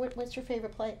okay. So what's your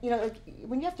favorite place?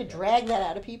 When you have to drag that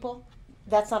out of people,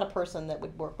 that's not a person that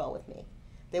would work well with me.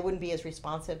 They wouldn't be as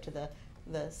responsive to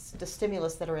the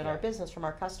stimulus that are in our business from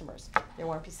our customers. They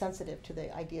want to be sensitive to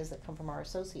the ideas that come from our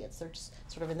associates. They're just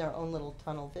sort of in their own little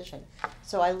tunnel vision.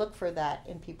 So I look for that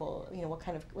in people.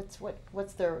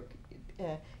 What's their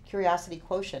curiosity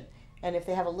quotient, and if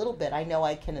they have a little bit, I know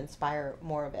I can inspire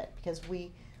more of it, because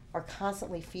we are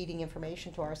constantly feeding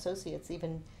information to our associates,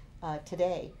 even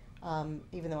today.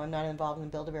 Even though I'm not involved in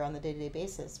Build-A-Bear on the day-to-day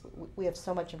basis, we have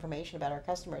so much information about our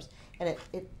customers, and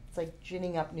it's like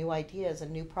ginning up new ideas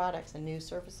and new products and new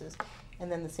services.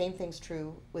 And then the same thing's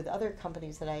true with other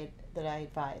companies that I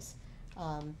advise.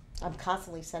 I'm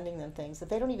constantly sending them things that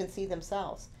they don't even see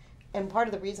themselves, and part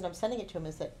of the reason I'm sending it to them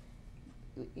is that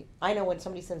I know when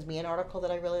somebody sends me an article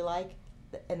that I really like,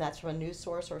 and that's from a news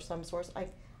source or some source,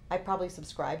 I probably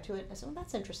subscribe to it. I said, well,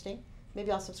 that's interesting.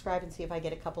 Maybe I'll subscribe and see if I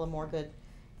get a couple of more good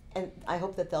and I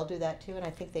hope that they'll do that too, and I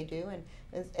think they do,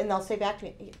 and they'll say back to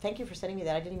me, "Thank you for sending me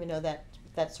that. I didn't even know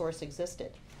that source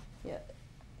existed." Yeah,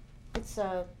 it's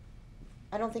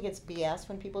I don't think it's BS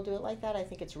when people do it like that. I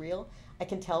think it's real. I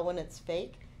can tell when it's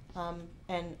fake,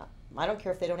 and I don't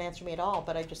care if they don't answer me at all.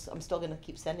 But I'm still going to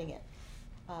keep sending it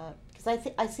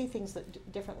because I see things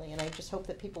differently, and I just hope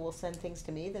that people will send things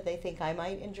to me that they think I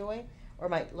might enjoy or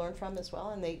might learn from as well,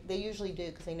 and they usually do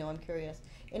because they know I'm curious.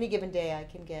 Any given day I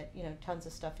can get tons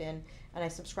of stuff in, and I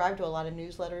subscribe to a lot of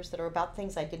newsletters that are about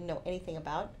things I didn't know anything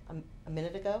about a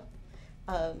minute ago,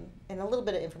 and a little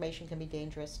bit of information can be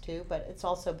dangerous too, but it's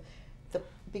also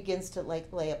begins to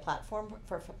lay a platform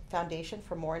for foundation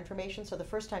for more information. So the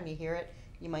first time you hear it,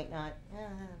 you might not,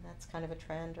 that's kind of a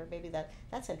trend, or maybe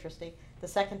that's interesting. The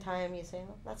second time you say,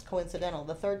 well, that's coincidental.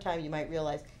 The third time you might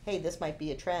realize, hey, this might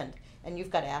be a trend, and you've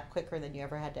got to act quicker than you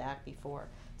ever had to act before.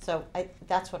 So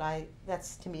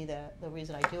that's to me the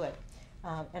reason I do it.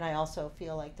 And I also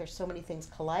feel like there's so many things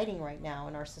colliding right now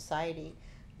in our society,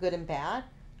 good and bad,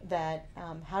 that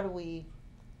how do we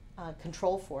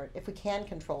control for it, if we can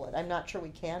control it? I'm not sure we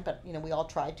can, but we all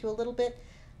try to a little bit,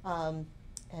 and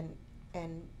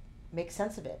make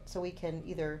sense of it, so we can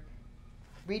either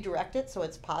redirect it so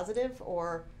it's positive,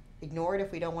 or ignore it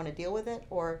if we don't want to deal with it,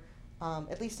 or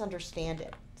at least understand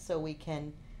it so we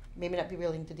can maybe not be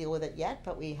willing to deal with it yet,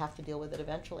 but we have to deal with it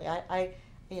eventually. I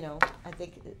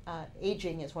think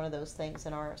aging is one of those things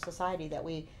in our society that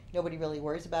nobody really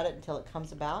worries about it until it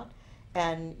comes about,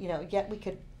 and yet we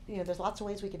could. There's lots of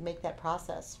ways we could make that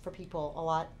process for people a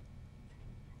lot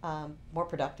more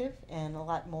productive and a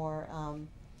lot more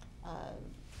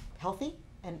healthy,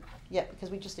 and yet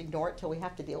because we just ignore it till we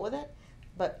have to deal with it.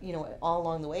 But all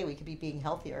along the way we could be being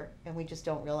healthier, and we just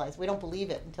don't realize. We don't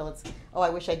believe it until it's, oh, I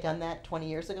wish I'd done that 20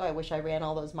 years ago. I wish I ran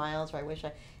all those miles, or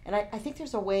I think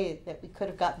there's a way that we could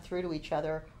have gotten through to each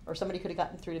other, or somebody could have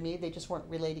gotten through to me. They just weren't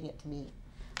relating it to me.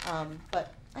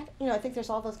 But I think there's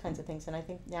all those kinds of things, and I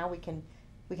think now we can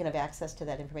have access to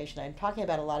that information. I'm talking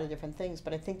about a lot of different things,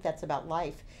 but I think that's about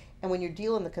life. And when you're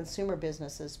dealing in the consumer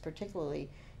businesses particularly,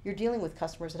 you're dealing with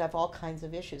customers that have all kinds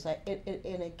of issues.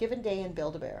 In a given day in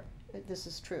Build-A-Bear, this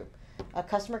is true. A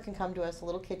customer can come to us, a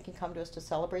little kid can come to us to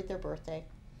celebrate their birthday.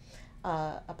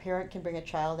 A parent can bring a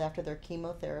child after their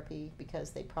chemotherapy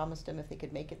because they promised them if they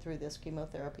could make it through this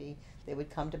chemotherapy, they would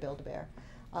come to Build-A-Bear.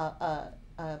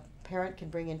 A parent can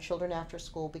bring in children after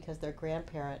school because their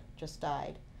grandparent just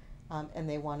died. And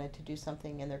they wanted to do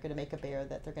something, and they're going to make a bear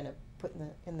that they're going to put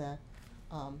in the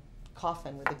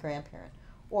coffin with the grandparent.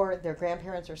 Or their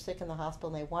grandparents are sick in the hospital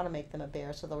and they want to make them a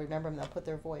bear, so they'll remember them, they'll put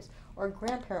their voice. Or a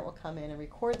grandparent will come in and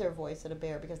record their voice at a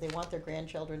bear because they want their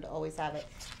grandchildren to always have it.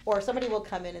 Or somebody will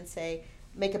come in and say,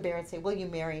 make a bear and say, will you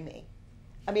marry me?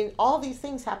 I mean, all these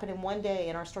things happen in one day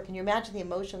in our store. Can you imagine the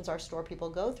emotions our store people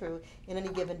go through in any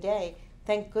given day?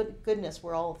 Thank goodness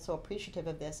we're all so appreciative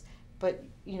of this. But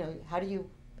how do you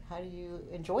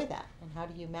enjoy that, and how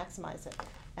do you maximize it?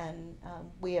 And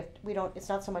it's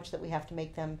not so much that we have to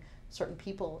make them certain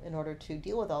people in order to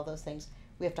deal with all those things.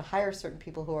 We have to hire certain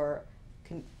people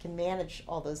who can manage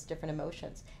all those different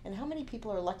emotions. And how many people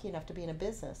are lucky enough to be in a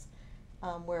business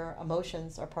where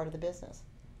emotions are part of the business?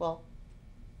 Well,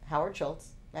 Howard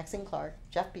Schultz, Maxine Clark,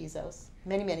 Jeff Bezos,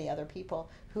 many, many other people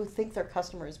who think their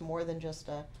customer is more than just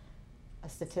a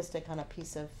statistic on a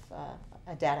piece of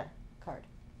a data card.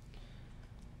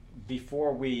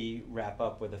 Before we wrap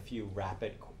up with a few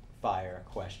rapid fire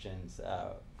questions,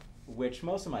 which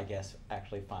most of my guests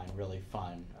actually find really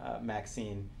fun,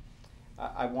 Maxine,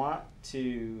 I want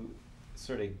to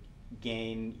sort of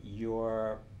gain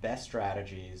your best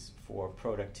strategies for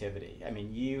productivity. I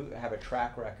mean, you have a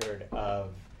track record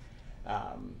of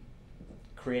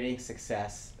creating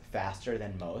success faster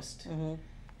than most. Mm-hmm.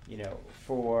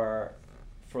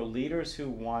 For leaders who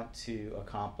want to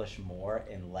accomplish more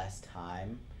in less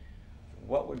time,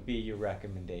 what would be your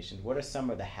recommendations? What are some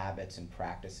of the habits and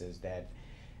practices that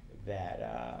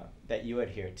you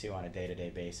adhere to on a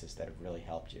day-to-day basis that have really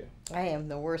helped you? I am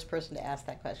the worst person to ask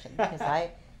that question because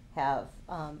I have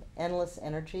endless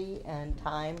energy and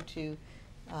time to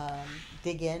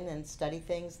dig in and study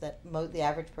things that the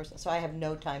average person. So I have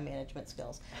no time management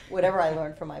skills. Whatever I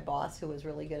learned from my boss, who was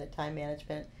really good at time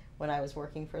management when I was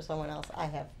working for someone else,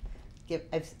 I've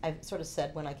sort of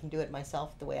said when I can do it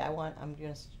myself the way I want, I'm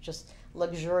going to just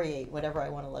luxuriate whatever I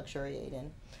want to luxuriate in.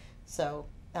 So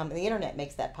the internet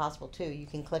makes that possible too. You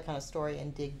can click on a story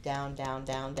and dig down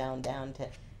to,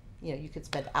 you could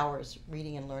spend hours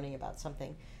reading and learning about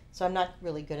something. So I'm not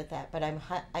really good at that, but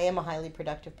I am a highly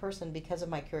productive person because of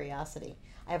my curiosity.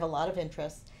 I have a lot of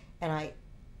interests, and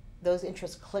those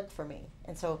interests click for me.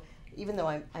 And so, even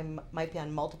though might be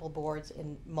on multiple boards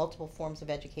in multiple forms of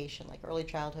education, like early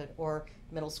childhood or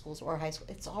middle schools or high school,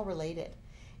 it's all related.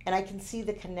 And I can see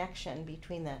the connection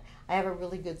between that. I have a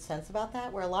really good sense about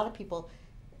that, where a lot of people,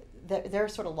 they're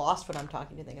sort of lost when I'm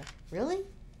talking to them. They go, really?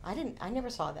 I never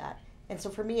saw that. And so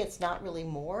for me, it's not really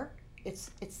more.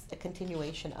 It's a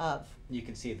continuation of. You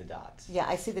can see the dots. Yeah,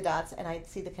 I see the dots and I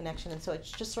see the connection. And so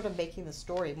it's just sort of making the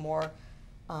story more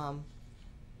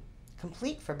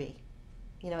complete for me.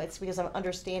 You know, it's because I'm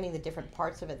understanding the different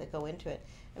parts of it that go into it.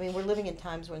 I mean, we're living in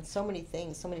times when so many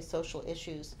things, so many social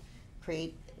issues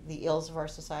create the ills of our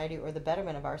society or the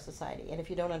betterment of our society. And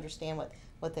if you don't understand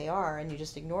what they are and you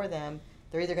just ignore them,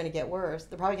 they're either going to get worse.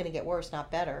 They're probably going to get worse, not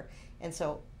better. And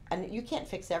so, and you can't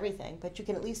fix everything, but you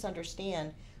can at least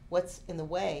understand what's in the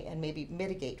way and maybe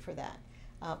mitigate for that.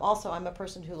 Also, I'm a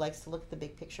person who likes to look at the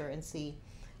big picture and see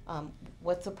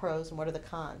what's the pros and what are the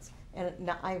cons. And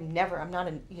I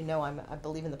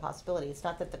believe in the possibility. It's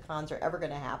not that the cons are ever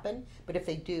going to happen, but if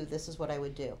they do, this is what I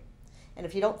would do. And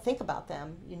if you don't think about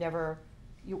them, you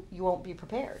won't be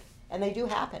prepared. And they do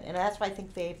happen. And that's why I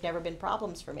think they've never been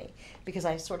problems for me, because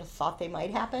I sort of thought they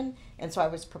might happen, and so I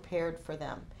was prepared for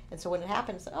them. And so when it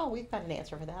happens, oh, we've got an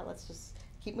answer for that. Let's just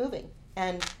keep moving.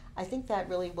 And I think that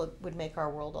really would make our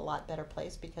world a lot better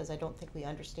place, because I don't think we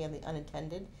understand the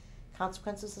unintended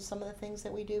consequences of some of the things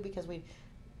that we do, because we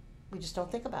just don't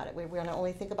think about it. We're going to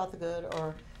only think about the good,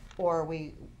 or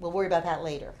we'll worry about that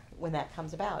later when that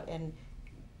comes about. And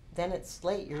then it's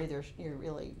late. You're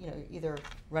really either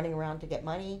running around to get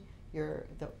money,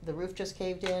 the roof just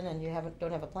caved in and you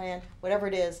don't have a plan, whatever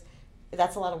it is.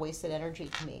 That's a lot of wasted energy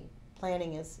to me.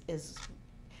 Planning is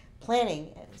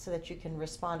planning so that you can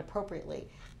respond appropriately.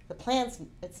 The plans,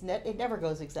 it never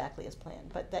goes exactly as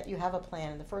planned, but that you have a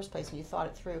plan in the first place and you thought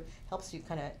it through helps you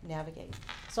kind of navigate.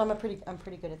 So I'm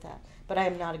pretty good at that, but I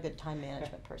am not a good time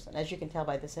management person. As you can tell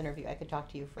by this interview, I could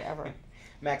talk to you forever.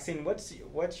 Maxine,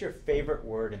 what's your favorite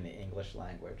word in the English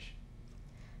language?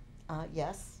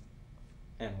 Yes.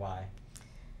 And why?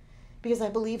 Because I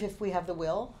believe if we have the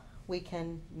will, we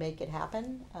can make it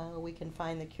happen. We can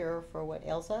find the cure for what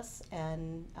ails us,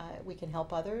 and we can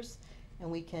help others, and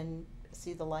we can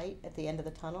see the light at the end of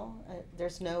the tunnel.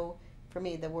 There's no, for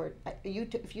me, the word,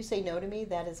 if you say no to me,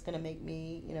 that is going to make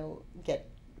me,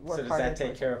 work harder. So does that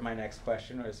take care of my next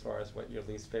question, as far as what your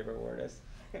least favorite word is?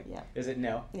 Yeah. Is it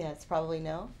no? Yeah, it's probably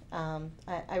no.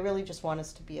 I really just want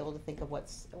us to be able to think of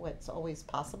what's always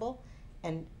possible,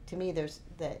 and to me, there's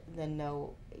the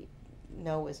no.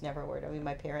 No is never a word. I mean,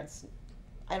 my parents,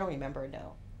 I don't remember a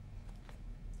no.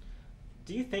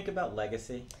 Do you think about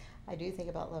legacy? I do think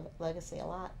about legacy a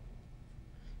lot.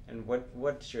 And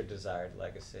what's your desired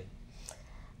legacy?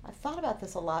 I've thought about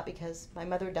this a lot because my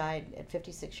mother died at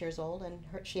 56 years old, and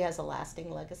she has a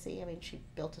lasting legacy. I mean, she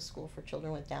built a school for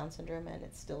children with Down syndrome, and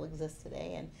it still exists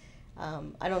today. And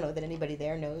I don't know that anybody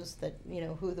there knows that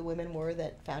who the women were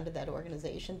that founded that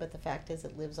organization, but the fact is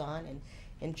it lives on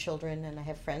in children. And I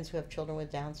have friends who have children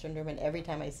with Down syndrome, and every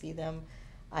time I see them,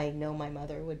 I know my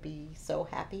mother would be so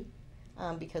happy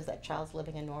because that child's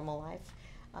living a normal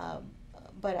life.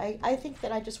 But I think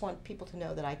that I just want people to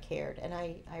know that I cared, and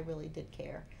I really did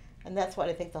care. And that's what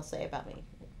I think they'll say about me,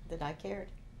 that I cared.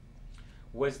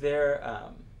 Was there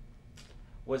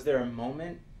a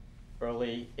moment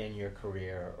early in your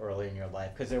career, early in your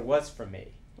life, because there was for me,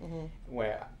 mm-hmm.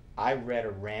 where I read a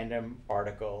random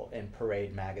article in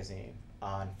Parade magazine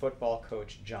on football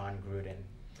coach John Gruden,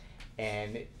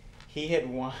 and he had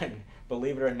won,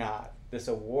 believe it or not, this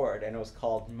award, and it was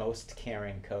called Most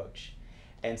Caring Coach.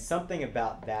 And something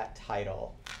about that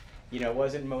title, it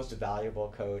wasn't most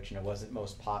valuable coach, and it wasn't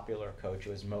most popular coach, it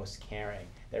was most caring,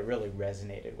 that really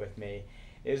resonated with me.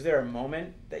 Is there a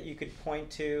moment that you could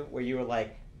point to where you were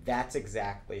like, that's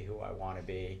exactly who I want to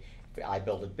be? I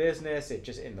build a business, it's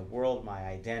just in the world, my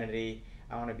identity.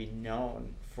 I want to be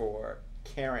known for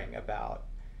caring about,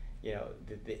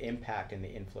 the impact and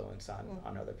the influence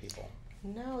on other people.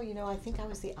 No, I think I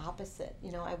was the opposite.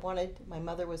 My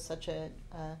mother was such a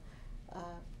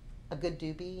good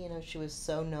doobie. She was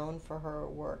so known for her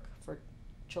work for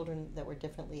children that were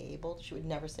differently abled. She would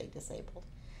never say disabled.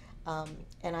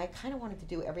 And I kind of wanted to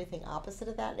do everything opposite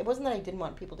of that. It wasn't that I didn't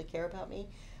want people to care about me,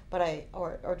 but that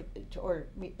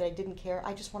I didn't care.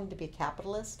 I just wanted to be a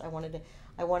capitalist. I wanted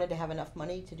to have enough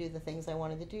money to do the things I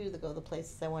wanted to do, to go the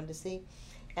places I wanted to see,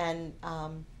 and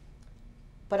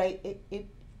but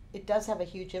it does have a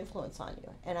huge influence on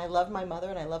you. And I love my mother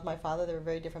and I love my father. They were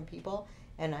very different people,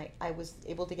 and I was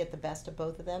able to get the best of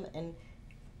both of them. And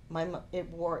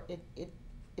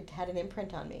it had an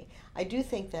imprint on me. I do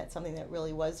think that something that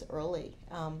really was early.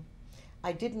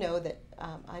 I did know that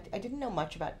I didn't know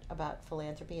much about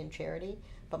philanthropy and charity,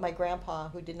 but my grandpa,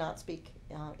 who did not speak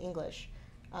English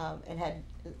and had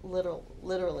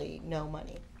literally no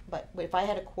money, but if I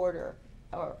had a quarter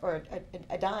or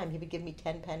a dime, he would give me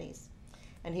 10 pennies,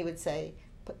 and he would say,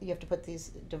 you have to put these,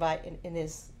 divide in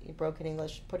his broken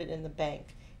English, put it in the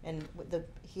bank. And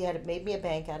he had made me a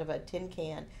bank out of a tin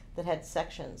can that had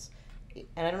sections,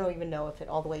 and I don't even know if it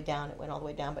all the way down, it went all the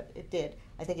way down, but it did.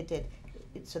 I think it did.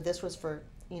 So this was for,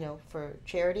 for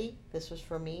charity, this was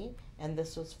for me, and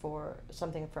this was for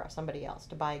something for somebody else,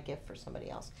 to buy a gift for somebody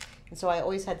else. And so I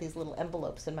always had these little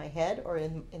envelopes in my head or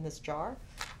in this jar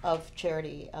of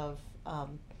charity, of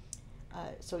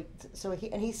so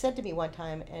he said to me one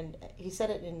time, and he said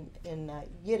it in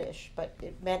Yiddish, but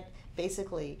it meant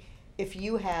basically, if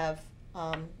you have,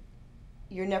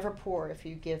 you're never poor if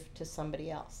you give to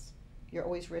somebody else. You're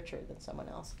always richer than someone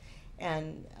else.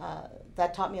 And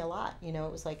that taught me a lot. It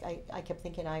was like I kept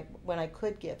thinking when I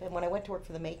could give. And when I went to work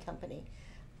for the May Company,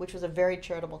 which was a very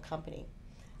charitable company,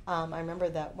 I remember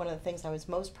that one of the things I was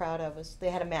most proud of was they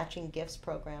had a matching gifts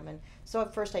program. And so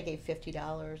at first I gave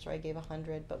 $50 or I gave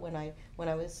 $100, but when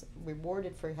I was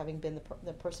rewarded for having been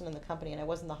the person in the company, and I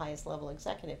wasn't the highest level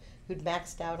executive, who'd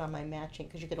maxed out on my matching,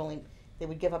 because they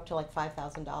would give up to like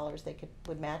 $5,000,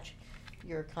 would match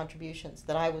your contributions,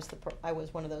 that I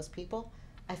was one of those people.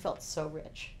 I felt so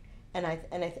rich. And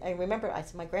I remember I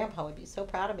said my grandpa would be so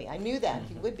proud of me. I knew that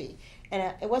he would be.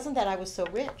 And it wasn't that I was so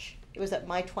rich. It was that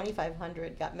my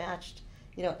 2,500 got matched.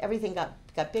 Everything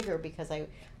got bigger because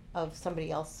of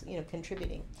somebody else,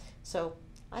 contributing. So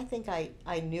I think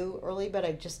I knew early, but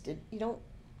I just did. You're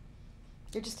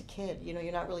just a kid.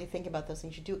 You're not really thinking about those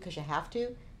things. You do it because you have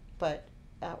to, but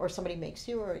or somebody makes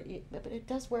you, but it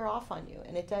does wear off on you,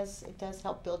 and it does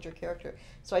help build your character.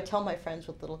 So I tell my friends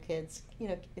with little kids,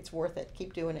 it's worth it.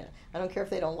 Keep doing it. I don't care if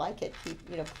they don't like it.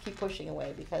 Keep pushing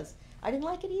away, because I didn't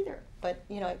like it either. But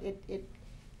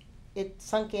it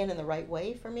sunk in the right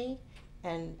way for me,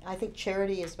 and I think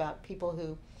charity is about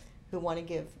people who want to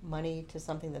give money to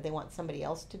something that they want somebody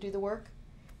else to do the work,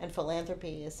 and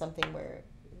philanthropy is something where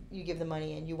you give the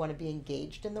money and you want to be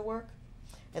engaged in the work.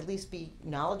 At least be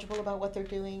knowledgeable about what they're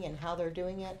doing and how they're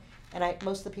doing it. And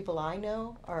most of the people I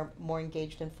know are more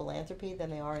engaged in philanthropy than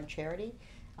they are in charity.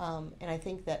 And I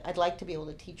think that I'd like to be able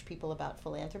to teach people about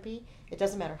philanthropy. It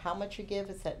doesn't matter how much you give,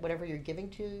 it's that whatever you're giving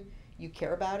to, you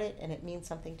care about it and it means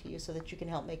something to you, so that you can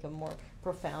help make a more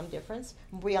profound difference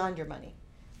beyond your money.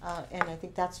 And I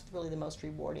think that's really the most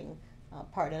rewarding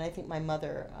part. And I think my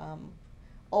mother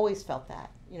always felt that.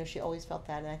 She always felt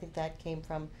that. And I think that came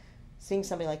from seeing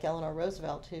somebody like Eleanor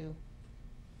Roosevelt, who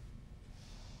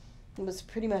was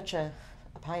pretty much a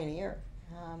pioneer,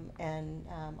 and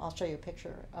I'll show you a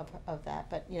picture of that.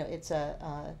 But it's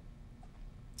boy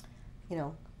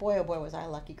oh boy was I a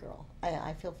lucky girl.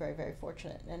 I feel very, very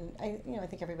fortunate, and I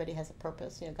think everybody has a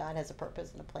purpose. God has a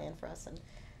purpose and a plan for us, and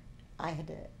I had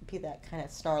to be that kind of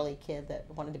snarly kid that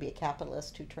wanted to be a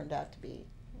capitalist who turned out to be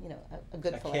a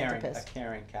good philanthropist. A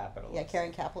caring capitalist. Yeah,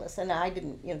 caring capitalist. And I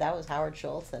didn't, that was Howard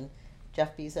Schultz and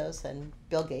Jeff Bezos and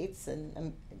Bill Gates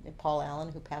and Paul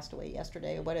Allen, who passed away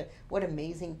yesterday. What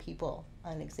amazing people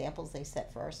and examples they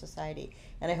set for our society.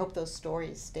 And I hope those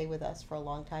stories stay with us for a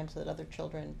long time, so that other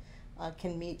children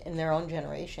can meet in their own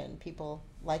generation people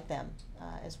like them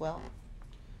as well.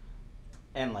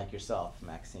 And like yourself,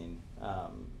 Maxine.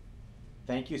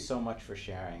 Thank you so much for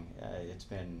sharing. It's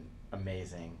been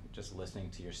amazing just listening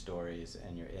to your stories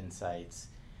and your insights.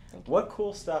 What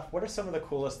cool stuff, what are some of the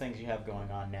coolest things you have going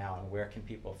on now, and where can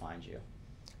people find you?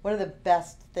 One of the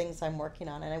best things I'm working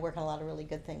on, and I work on a lot of really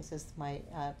good things, is my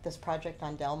this project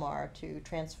on Del Mar to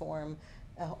transform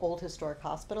an old historic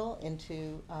hospital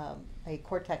into a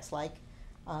Cortex-like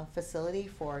facility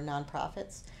for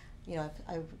nonprofits.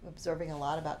 I'm observing a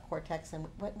lot about Cortex, and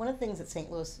one of the things at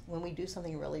St. Louis, when we do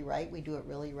something really right, we do it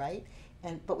really right.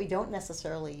 But we don't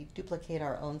necessarily duplicate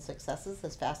our own successes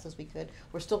as fast as we could.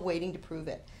 We're still waiting to prove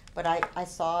it. But I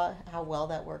saw how well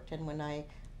that worked, and when I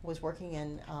was working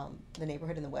in the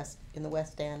neighborhood in the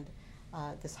West End,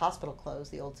 this hospital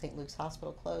closed. The old St. Luke's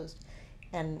Hospital closed,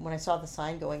 and when I saw the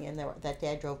sign going in there, that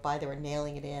day I drove by, they were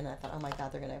nailing it in. I thought, oh my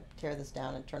God, they're going to tear this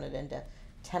down and turn it into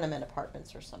tenement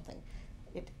apartments or something.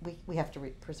 We have to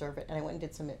preserve it. And I went and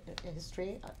did some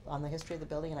history on the history of the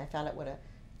building, and I found out what a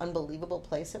unbelievable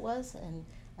place it was, and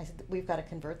I said, we've got to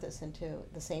convert this into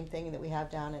the same thing that we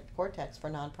have down at Cortex for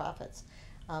nonprofits.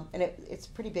 And it's a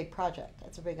pretty big project.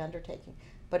 It's a big undertaking.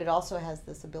 But it also has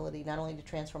this ability not only to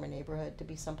transform a neighborhood to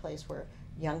be someplace where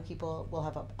young people will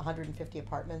have 150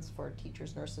 apartments for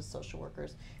teachers, nurses, social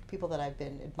workers, people that I've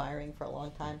been admiring for a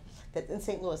long time, that in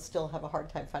St. Louis still have a hard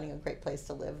time finding a great place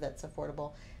to live that's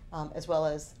affordable. as well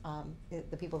as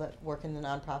the people that work in the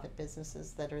nonprofit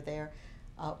businesses that are there.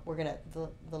 We're gonna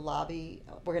the lobby.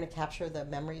 We're gonna capture the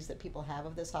memories that people have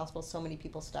of this hospital. So many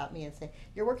people stop me and say,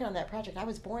 "You're working on that project. I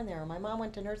was born there. My mom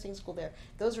went to nursing school there."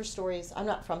 Those are stories. I'm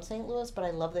not from St. Louis, but I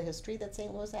love the history that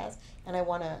St. Louis has, and I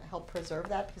want to help preserve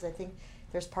that because I think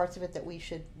there's parts of it that we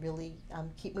should really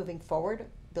keep moving forward,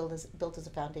 built as a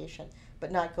foundation,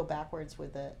 but not go backwards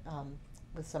with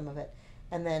some of it.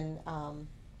 And then,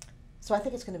 so I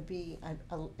think it's going to be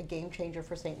a game changer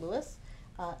for St. Louis.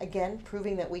 Again,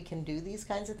 proving that we can do these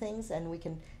kinds of things, and we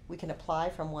can apply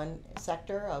from one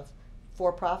sector of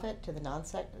for-profit to the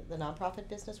nonprofit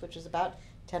business, which is about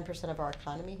 10% of our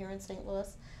economy here in St.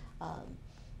 Louis,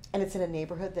 and it's in a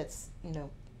neighborhood that's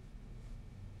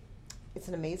it's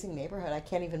an amazing neighborhood. I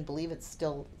can't even believe it's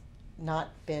still not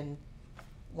been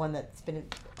one that's been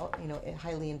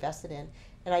highly invested in,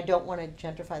 and I don't want to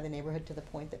gentrify the neighborhood to the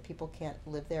point that people can't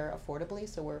live there affordably.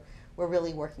 So we're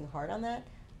really working hard on that.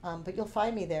 But you'll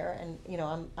find me there, and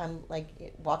I'm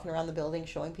like walking around the building,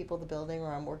 showing people the building,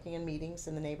 or I'm working in meetings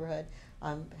in the neighborhood.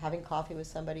 I'm having coffee with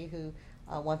somebody who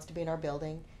wants to be in our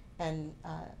building, and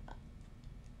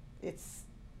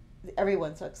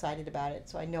everyone's so excited about it.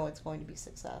 So I know it's going to be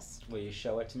success. Will you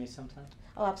show it to me sometime?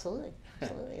 Oh, absolutely,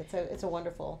 absolutely. It's a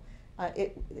wonderful.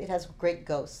 It has great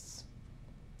ghosts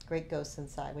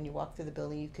inside. When you walk through the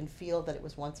building, you can feel that it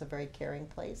was once a very caring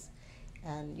place.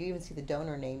 And you even see the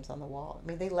donor names on the wall. I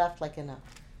mean, they left like in a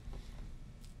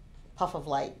puff of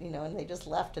light, and they just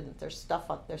left. And there's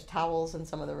stuff on. There's towels in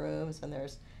some of the rooms, and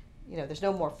there's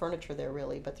no more furniture there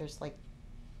really. But there's like,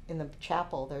 in the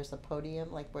chapel, there's a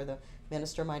podium like where the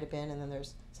minister might have been, and then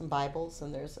there's some Bibles,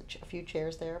 and there's a few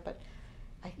chairs there. But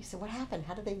you said, what happened?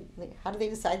 How did they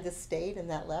decide this stayed and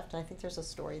that left? And I think there's a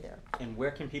story there. And where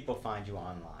can people find you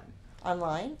online?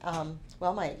 Online,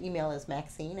 well, my email is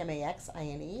Maxine,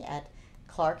 Maxine, at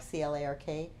Clark, CLARK,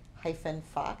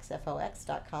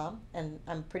 -Fox.com, and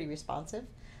I'm pretty responsive,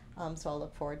 so I'll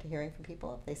look forward to hearing from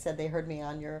people. If they said they heard me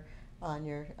on your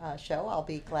show, I'll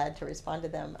be glad to respond to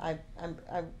them. I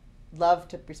love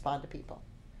to respond to people.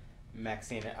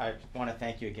 Maxine, I want to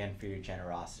thank you again for your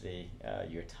generosity,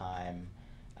 your time,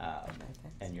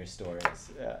 and your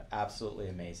stories. Absolutely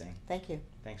amazing. Thank you.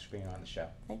 Thanks for being on the show.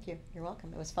 Thank you. You're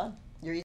welcome. It was fun. You're